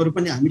कामहरू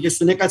पनि हामीले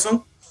सुनेका छौँ।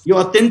 यो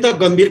अत्यन्त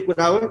गम्भीर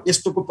कुरा हो,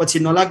 यस्तोको पछि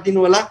नलागिदिनु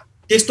होला,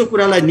 त्यस्तो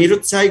कुरालाई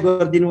निरुत्साह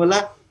गरिदिनु होला।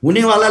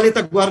 हुनेवालाले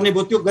त गर्ने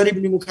भयो, त्यो गरिब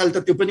निमुखाले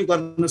त त्यो पनि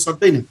गर्न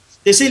सक्दैन।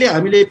 त्यसैले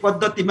हामीले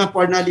पद्धतिमा,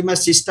 प्रणालीमा,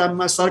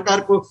 सिस्टममा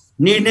सरकारको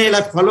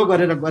निर्णयलाई फलो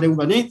गरेर गऱ्यौँ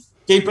भने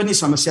केही पनि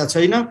समस्या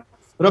छैन।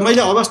 र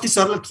मैले अवस्थी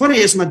सरलाई थोरै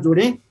यसमा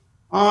जोडेँ,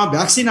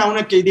 भ्याक्सिन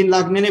आउन केही दिन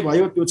लाग्ने नै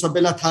भयो, त्यो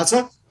सबैलाई थाहा छ।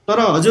 तर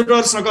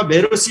हजुरहरूसँग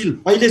भेरोसिल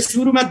अहिले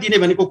सुरुमा दिने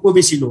भनेको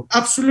कोभिसिल्ड हो,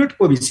 एब्सोल्युट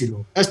कोभिसिल्ड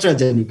हो,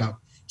 एस्ट्राजेनिका हो।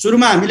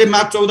 सुरुमा हामीले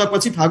माघ 14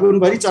 पछि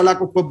फागुनभरि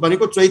चलाएको खोप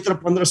भनेको चैत्र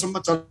 15 सम्म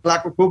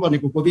चलाएको खोप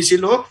भनेको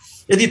कोभिसिल्ड हो।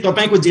 यदि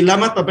तपाईँको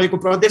जिल्लामा, तपाईँको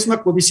प्रदेशमा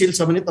कोभिसिल्ड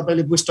छ भने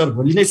तपाईँले बुस्टर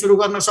भोलि नै सुरु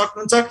गर्न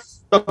सक्नुहुन्छ।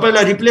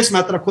 तपाईँलाई रिप्लेस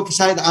मात्र खोप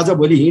सायद आज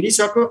भोलि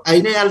हिँडिसक्यो,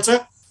 आइ नै हाल्छ।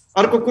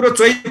 अर्को कुरो,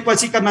 चैत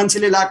पछिका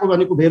मान्छेले लाएको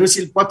भनेको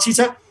भेरोसिल पछि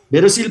छ,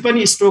 भेरोसिल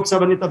पनि स्टोक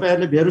छ भने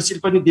तपाईँहरूले भेरोसिल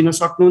पनि दिन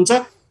सक्नुहुन्छ।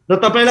 र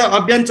तपाईँलाई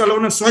अभियान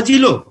चलाउन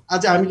सजिलो,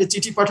 आज हामीले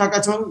चिठी पठाएका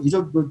छौँ,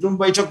 हिजो जुन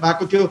बैठक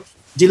भएको थियो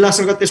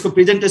जिल्लासँग त्यसको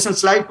प्रेजेन्टेसन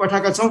स्लाइड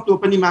पठाएका छौँ, त्यो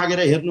पनि मागेर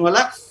हेर्नु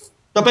होला।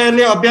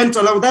 तपाईँहरूले अभियान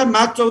चलाउँदा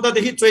माघ 14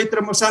 देखि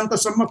चैत्र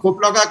मसान्तसम्म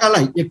खोप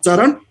लगाएकालाई एक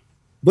चरण,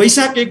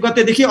 वैशाख 1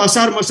 गतेदेखि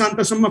असार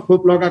मसान्तसम्म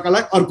खोप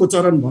लगाएकालाई अर्को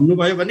चरण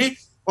भन्नुभयो भने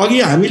अघि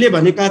हामीले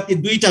भनेका ती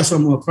दुईटा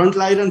समूह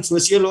फ्रन्टलाइन र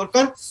सोसियल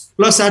वर्कर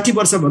प्लस 60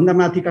 वर्षभन्दा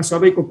माथिका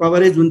सबैको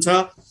कभरेज हुन्छ।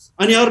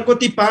 अनि अर्को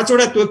ती 5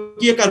 वटा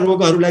तोकिएका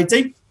रोगहरूलाई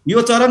चाहिँ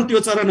यो चरण त्यो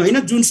चरण होइन,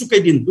 जुनसुकै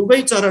दिन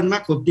दुवै चरणमा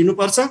खोप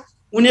दिनुपर्छ।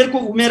 उनीहरूको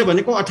उमेर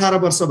भनेको 18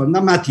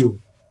 वर्षभन्दा माथि हो।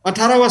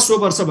 18 वा 16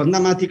 वर्षभन्दा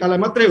माथिकालाई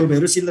मात्रै हो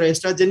भेरोसिल र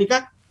एस्ट्राजेनिका।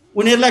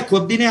 उनीहरूलाई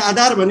खोप दिने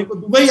आधार भनेको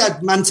दुवै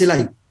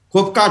मान्छेलाई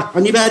खोप कार्ड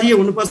अनिवार्य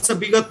हुनुपर्छ।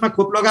 विगतमा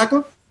खोप लगाएको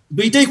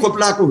दुईटै खोप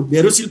लगाएको,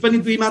 भेरोसिल पनि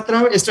 2 मात्रा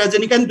हो,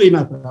 एस्ट्राजेनिका पनि 2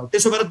 मात्रा हो।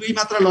 त्यसो भएर 2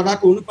 मात्रा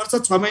लगाएको हुनुपर्छ,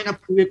 6 महिना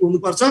पुगेको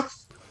हुनुपर्छ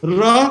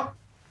र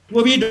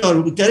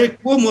कोभिडहरू के अरे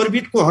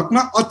कोमोर्बिडको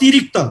हकमा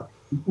अतिरिक्त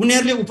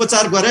उनीहरूले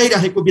उपचार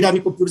गराइरहेको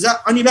बिरामीको पूर्जा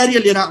अनिवार्य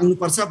लिएर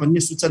आउनुपर्छ भन्ने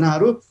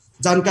सूचनाहरू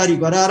जानकारी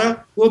गराएर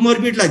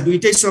कोमोर्बिडलाई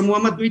दुईटै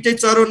समूहमा दुईटै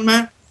चरणमा,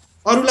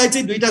 अरूलाई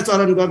चाहिँ 2टा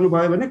चरण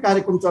गर्नुभयो भने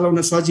कार्यक्रम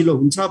चलाउन सजिलो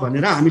हुन्छ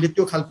भनेर हामीले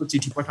त्यो खालको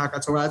चिठी पठाएका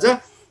छौँ। आज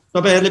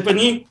तपाईँहरूले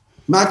पनि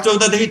माघ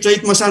 14 देखि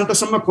चैत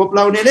मसान्तसम्म खोप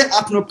लाउनेले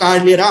आफ्नो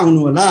कार्ड लिएर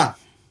आउनुहोला।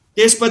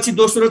 त्यसपछि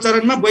दोस्रो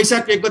चरणमा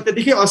वैशाख 1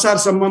 गतेदेखि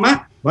असारसम्ममा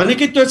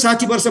भनेकै त्यो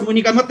 60 वर्ष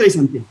मुनिका मात्रै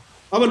छन्। त्यो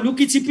अब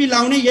लुकीछिपी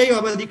लाउने यही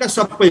अवधिका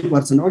सबै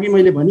पर्छन्। अघि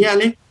मैले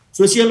भनिहालेँ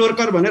सोसियल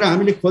वर्कर भनेर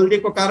हामीले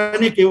खोलिदिएको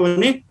कारणै के हो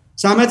भने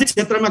सामाजिक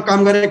क्षेत्रमा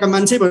काम गरेका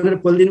मान्छे भनेर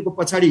खोलिदिनुको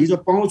पछाडि हिजो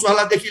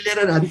पहुँचवालादेखि लिएर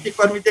राजनीतिक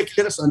कर्मीदेखि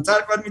लिएर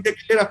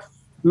सञ्चारकर्मीदेखि लिएर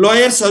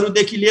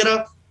लयर्सहरूदेखि लिएर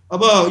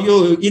अब यो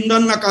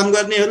इन्धनमा काम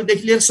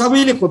गर्नेहरूदेखि लिएर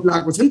सबैले खोप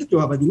लगाएको छ नि त त्यो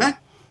अवधिमा।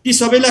 ती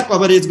सबैलाई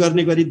कभरेज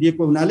गर्ने गरी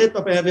दिएको हुनाले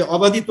तपाईँहरूले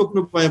अवधि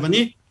तोक्नु भयो भने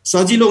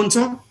सजिलो हुन्छ।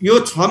 यो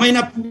 6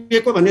 महिना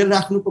पुगेको भनेर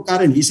राख्नुको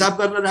कारण हिसाब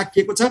गरेर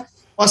राखिएको छ।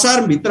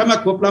 असारभित्रमा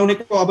खोप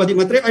लाउनेको अवधि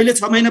मात्रै अहिले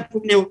 6 महिना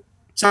पुग्ने हो,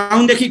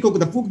 साउनदेखिको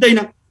त पुग्दैन।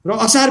 र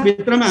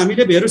असारभित्रमा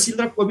हामीले भेरोसिल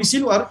र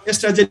कोभिसिल वा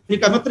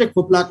एस्ट्राजेनिका मात्रै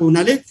खोप लगाएको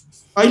हुनाले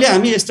अहिले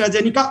हामी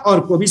एस्ट्राजेनिका और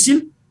कोभिसिल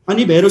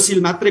अनि भेरोसिल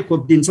मात्रै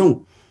खोप दिन्छौँ।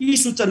 यी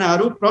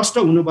सूचनाहरू प्रष्ट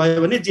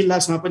हुनुभयो भने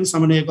जिल्लासँग पनि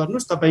समन्वय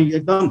गर्नुहोस्। तपाईँ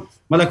एकदम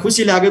मलाई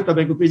खुसी लाग्यो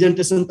तपाईँको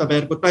प्रेजेन्टेसन,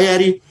 तपाईँहरूको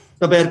तयारी,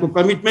 तपाईँहरूको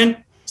कमिटमेन्ट।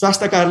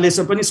 स्वास्थ्य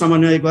कार्यालयसँग पनि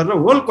समन्वय गरेर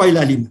होल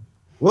कैलालीमा,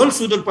 होल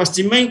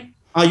सुदूरपश्चिममै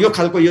यो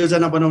खालको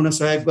योजना बनाउन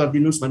सहयोग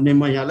गरिदिनुहोस् भन्ने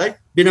म यहाँलाई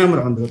विनम्र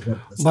अनुरोध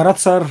गर्दछु। भरत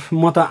सर,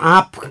 म त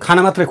आँप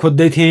खाना मात्रै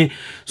खोज्दै थिएँ,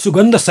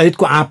 सुगन्ध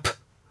सहितको आँप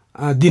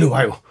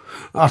दिनुभयो,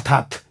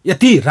 अर्थात्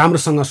यति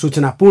राम्रोसँग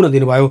सूचना पूर्ण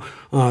दिनुभयो,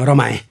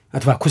 रमाएँ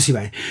अथवा खुसी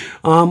भएँ।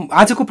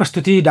 आजको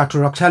प्रस्तुति डाक्टर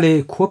रक्षाले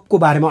खोपको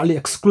बारेमा अलि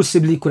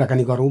एक्सक्लुसिभली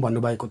कुराकानी गरौँ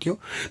भन्नुभएको थियो,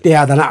 त्यही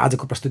आधारमा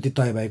आजको प्रस्तुति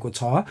तय भएको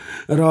छ।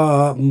 र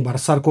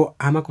भरत सरको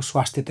आमाको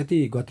स्वास्थ्य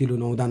त्यति गतिलो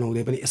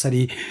नहुँदै पनि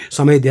यसरी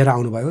समय दिएर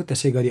आउनुभयो।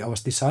 त्यसै गरी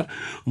अवस्थी सर,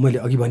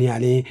 मैले अघि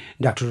भनिहालेँ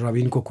डाक्टर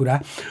रविनको कुरा,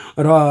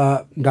 र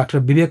डाक्टर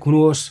विवेक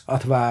हुनुहोस्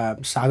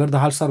अथवा सागर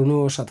दहाल सर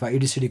हुनुहोस् अथवा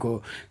इडिसिडीको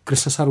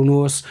कृष्ण सर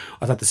हुनुहोस्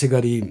अथवा त्यसै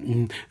गरी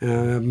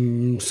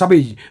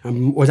सबै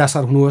ओझा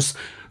सर हुनुहोस्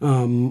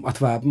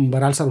अथवा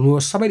बराल सर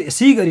हुनुहोस्, सबैले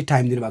यसै गरी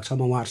टाइम दिनुभएको छ।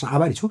 म उहाँहरूसँग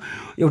आभारी छु।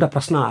 एउटा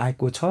प्रश्न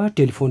आएको छ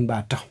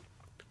टेलिफोनबाट।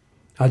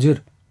 हजुर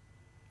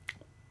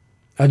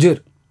हजुर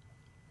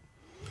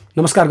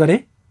नमस्कार गरेँ।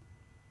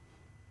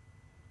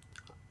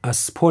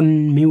 फोन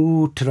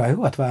म्युट रह्यो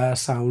अथवा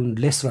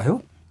साउन्डलेस रह्यो।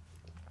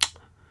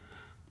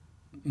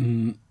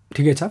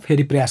 ठिकै छ,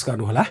 फेरि प्रयास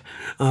गर्नुहोला।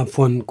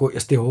 फोनको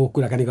यस्तै हो,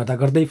 कुराकानी गर्दा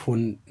गर्दै फोन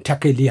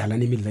ठ्याक्कै लिइहाल्न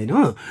नि मिल्दैन,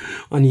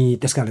 अनि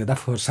त्यस कारणले गर्दा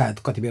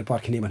सायद कति बेर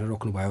पर्खिने भनेर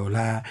रोक्नुभयो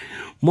होला।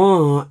 म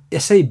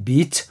यसै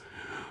बिच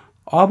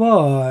अब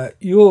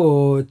यो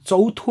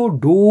चौथो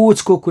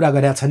डोजको कुरा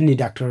गरेका छन् नि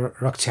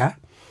डाक्टर रक्षा,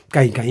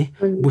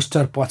 कहीँ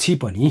बुस्टर पछि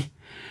पनि,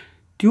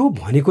 त्यो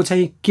भनेको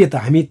चाहिँ के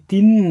त हामी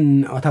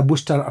 3 अथवा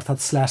बुस्टर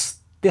अर्थात् स्ल्यास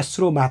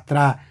तेस्रो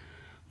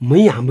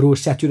मात्रामै हाम्रो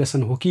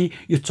स्याचुरेसन हो कि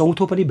यो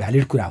चौथो पनि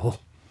भ्यालिड कुरा हो?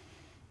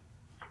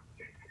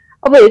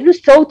 अब हेर्नुहोस्,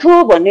 चौथो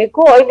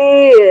भनेको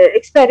अहिले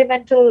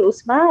एक्सपेरिमेन्टल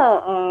उसमा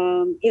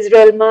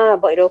इजरायलमा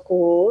भइरहेको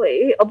हो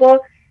है। अब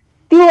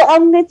त्यो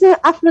अन्य चाहिँ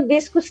आफ्नो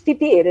देशको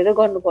स्थिति हेरेर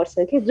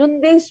गर्नुपर्छ कि जुन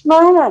देशमा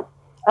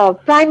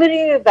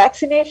प्राइमरी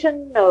भ्याक्सिनेसन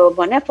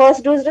भने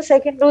फर्स्ट डोज र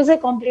सेकेन्ड डोजै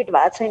कम्प्लिट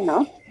भएको छैन,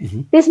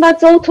 त्यसमा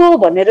चौथो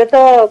भनेर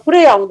त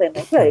कुरै आउँदैन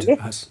कि अहिले।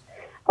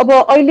 अब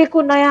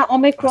अहिलेको नयाँ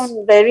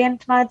ओमिक्रोन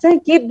भेरिएन्टमा चाहिँ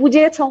के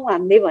बुझेछौँ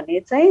हामीले भने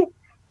चाहिँ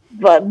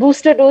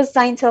बुस्टर डोज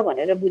चाहिन्छ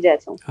भनेर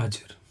बुझेछौँ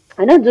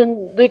होइन। जुन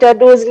 2टा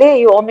डोजले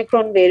यो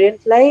ओमिक्रोन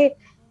भेरिएन्टलाई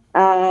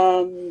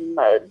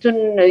जुन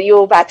यो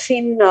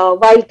भ्याक्सिन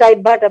वाइल्ड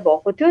टाइपबाट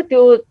भएको थियो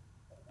त्यो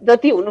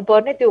जति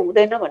हुनुपर्ने त्यो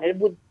हुँदैन भनेर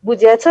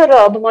बुझिया छ। र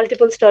अब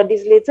मल्टिपल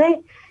स्टडिजले चाहिँ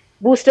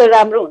बुस्टर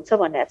राम्रो हुन्छ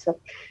भनेको छ।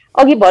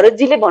 अघि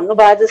भरतजीले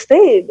भन्नुभयो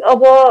जस्तै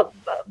अब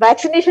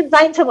भ्याक्सिनेसन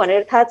चाहिन्छ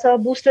भनेर थाहा छ,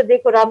 बुस्टर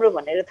दिएको राम्रो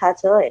भनेर थाहा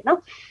छ होइन,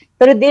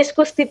 तर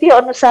देशको स्थिति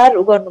अनुसार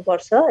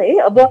गर्नुपर्छ है।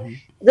 अब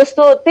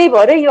जस्तो त्यही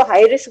भएर यो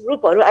हाई रिस्क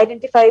ग्रुपहरू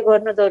आइडेन्टिफाई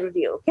गर्न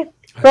जरुरी हो कि।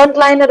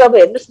 फ्रन्टलाइनर अब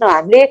हेर्नुहोस् न,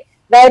 हामीले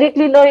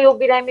डाइरेक्टली ल यो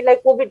बिरामीलाई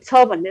कोभिड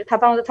छ भनेर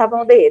थाहा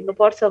पाउँदै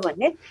हेर्नुपर्छ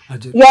भने,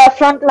 या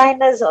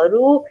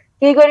फ्रन्टलाइनर्सहरू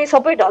केही गरी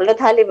सबै ढल्न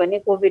थाल्यो भने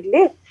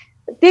कोभिडले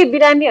त्यही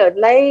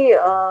बिरामीहरूलाई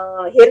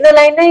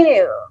हेर्नलाई नै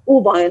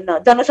भएन,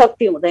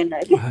 जनशक्ति हुँदैन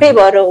कि। त्यही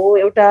भएर हो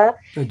एउटा।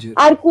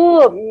 अर्को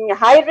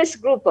हाई रिस्क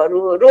ग्रुपहरू,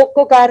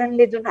 रोगको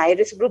कारणले जुन हाई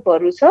रिस्क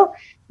ग्रुपहरू छ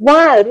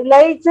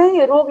उहाँहरूलाई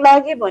चाहिँ रोग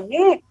लाग्यो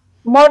भने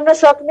मर्न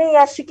सक्ने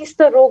या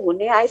सिकिस्त रोग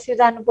हुने, आइसियु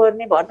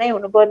जानुपर्ने, भर्ना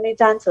हुनुपर्ने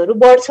चान्सहरू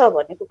बढ्छ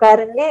भनेको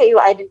कारणले यो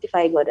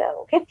आइडेन्टिफाई गरे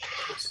हो क्या।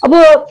 अब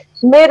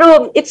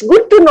मेरो इट्स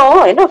गुड टु नो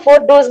होइन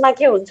 4th डोजमा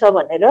के हुन्छ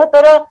भनेर,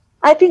 तर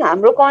आई थिङ्क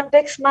हाम्रो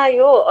कन्टेक्स्टमा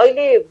यो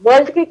अहिले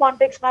वर्ल्डकै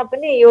कन्टेक्स्टमा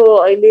पनि यो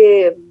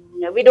अहिले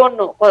वी डोन्ट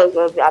नो,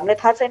 हामीलाई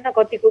थाहा छैन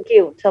कतिको के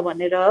हुन्छ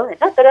भनेर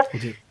होइन, तर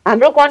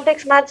हाम्रो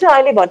कन्टेक्स्टमा चाहिँ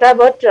अहिले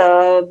भटाभट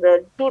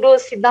 2 डोज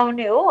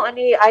सिद्धाउने हो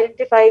अनि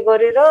आइडेन्टिफाई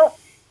गरेर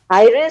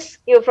हाई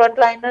रिस्क यो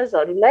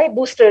फ्रन्टलाइनर्सहरूलाई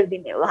बुस्टर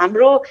दिने हो।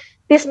 हाम्रो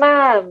त्यसमा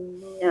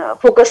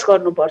फोकस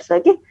गर्नुपर्छ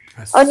कि।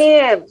 अनि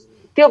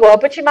त्यो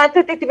भएपछि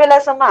मात्र त्यति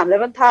बेलासम्म हामीलाई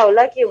पनि थाहा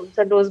होला के हुन्छ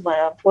डोज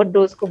 4th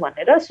डोजको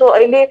भनेर। सो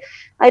अहिले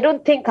आई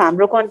डोन्ट थिङ्क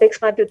हाम्रो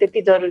कन्टेक्स्टमा त्यो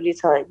त्यति जरुरी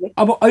छ अहिले।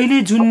 अब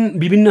अहिले जुन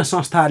विभिन्न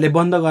संस्थाहरूले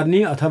बन्द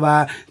गर्ने अथवा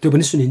त्यो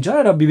पनि सुनिन्छ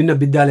र विभिन्न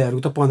विद्यालयहरू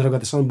त 15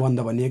 गतेसम्म बन्द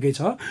भनिएकै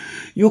छ,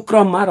 यो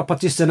क्रममा र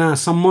 25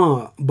 जनासम्म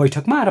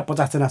बैठकमा र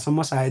 50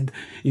 जनासम्म सायद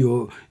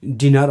यो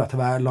डिनर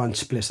अथवा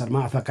लन्च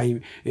प्लेसरमा अथवा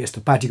कहीँ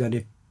यस्तो पार्टी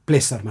गर्ने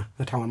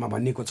प्लेसहरूमा ठाउँमा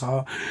भनिएको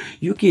छ।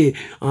 यो के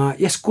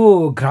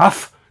यसको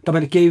ग्राफ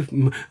तपाईँले केही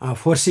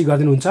फोर्सी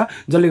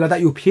गरिदिनुहुन्छ जसले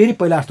गर्दा यो फेरि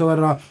पहिला जस्तो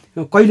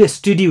गरेर कहिले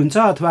स्टेडी हुन्छ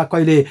अथवा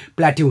कहिले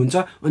प्लाट्यु हुन्छ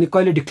अनि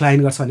कहिले डिक्लाइन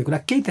गर्छ भन्ने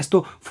कुरा केही त्यस्तो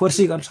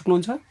फोर्सी गर्न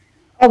सक्नुहुन्छ?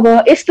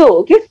 अब यस्तो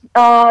हो कि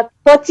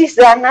 25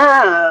 जना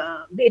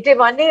भेट्यो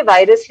भने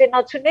भाइरसले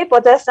नछुने,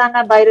 50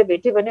 जना बाहिर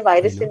भेट्यो भने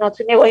भाइरसले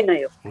नछुने होइन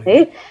यो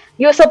है।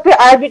 यो सबै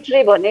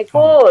आर्बिट्रेरी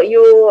भनेको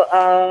यो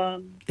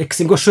एक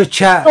किसिमको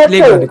स्वेच्छाले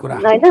गर्ने कुरा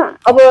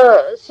हैन। अब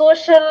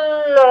सोशल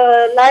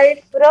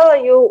लाइफ र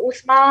यो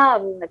उसमा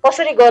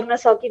कसरी गर्न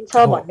सकिन्छ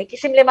भन्ने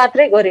किसिमले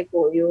मात्रै गरेको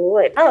हो यो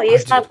हैन।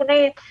 यसमा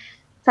कुनै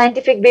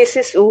साइन्टिफिक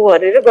बेसिस हो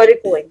भनेर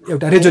गरेको होइन,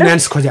 एउटा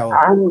रेजोनेन्स खोज्या हो।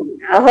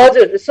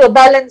 हजुर, सो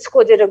ब्यालेन्स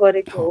खोजेर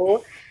गरेको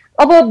हो।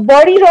 अब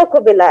बढिरहेको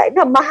बेला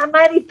होइन,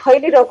 महामारी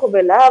फैलिरहेको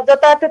बेला अब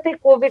जताततै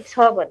कोभिड छ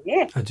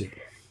भने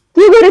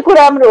के गरेको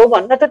राम्रो हो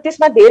भन्न त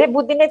त्यसमा धेरै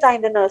बुद्धि नै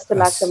चाहिँदैन जस्तो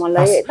लाग्छ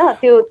मलाई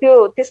होइन।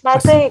 त्यो त्यसमा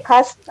चाहिँ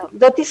खास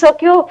जति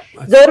सक्यो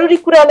जरुरी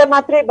कुरालाई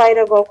मात्रै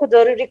बाहिर गएको,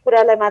 जरुरी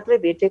कुरालाई मात्रै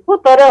भेटेको,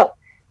 तर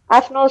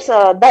आफ्नो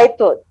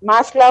दायित्व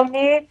मास्क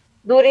लाउने,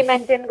 दूरी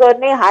मेन्टेन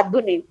गर्ने, हात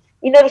धुने,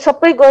 यिनीहरू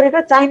सबै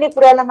गरेर चाहिने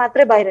कुरालाई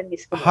मात्रै बाहिर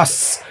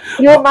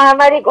निस्कनु। यो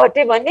महामारी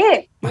घट्यो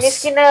भने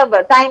निस्किन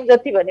टाइम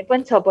जति भने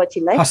पनि छ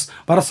पछिलाई।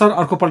 भरत सर,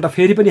 अर्कोपल्ट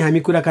फेरि पनि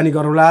हामी कुराकानी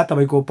गरौँला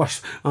तपाईँको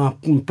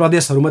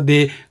प्रदेशहरूमध्ये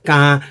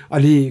कहाँ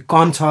अलि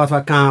कम छ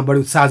अथवा कहाँ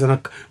बढी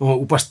उत्साहजनक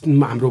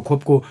हाम्रो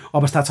खोपको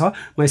अवस्था छ।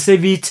 म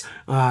यसैबिच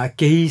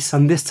केही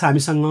सन्देश छ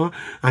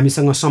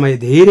हामीसँग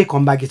समय धेरै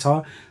कम बाँकी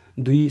छ,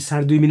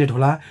 2-2.5 मिनट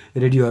होला।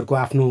 रेडियोहरूको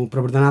आफ्नो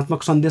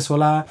प्रवर्धनात्मक सन्देश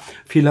होला,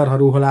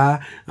 फिलरहरू होला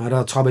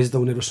र 6 बजी त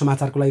उनीहरू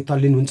समाचारको लागि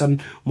तल्लीन हुन्छन्।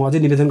 म अझै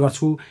निवेदन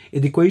गर्छु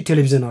यदि कोही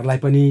टेलिभिजनहरूलाई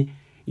पनि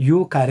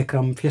यो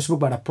कार्यक्रम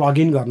फेसबुकबाट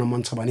प्लगइन गर्न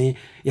मन छ भने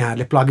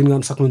यहाँहरूले प्लगइन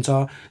गर्न सक्नुहुन्छ,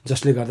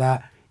 जसले गर्दा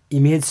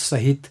इमेज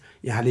सहित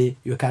यहाँले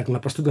यो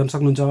कार्यक्रमलाई प्रस्तुत गर्न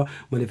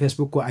सक्नुहुन्छ। मैले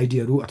फेसबुकको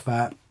आइडीहरू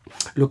अथवा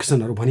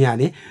लोकेसनहरू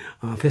भनिहालेँ,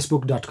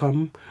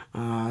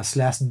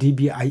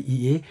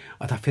 facebook.com/dbiea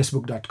अथवा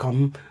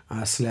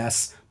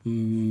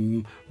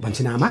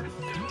facebook.com/Bhanchhinaama।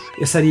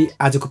 यसरी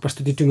आजको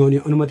प्रस्तुति टुङ्गाउने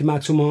अनुमति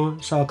माग्छु म।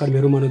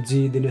 सहकर्मीहरू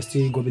मनोजजी,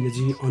 दिनेशजी,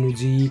 गोविन्दजी,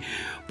 अनुजी,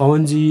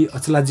 पवनजी,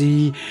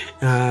 अचलाजी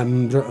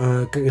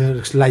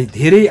लाई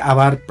धेरै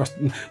आभार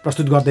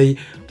प्रस्तुत गर्दै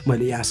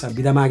मैले यहाँसँग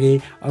बिदा मागेँ।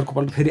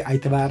 अर्कोपल्ट फेरि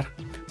आइतबार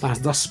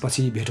 5:10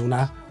 पछि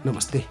भेटौँला।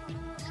 नमस्ते।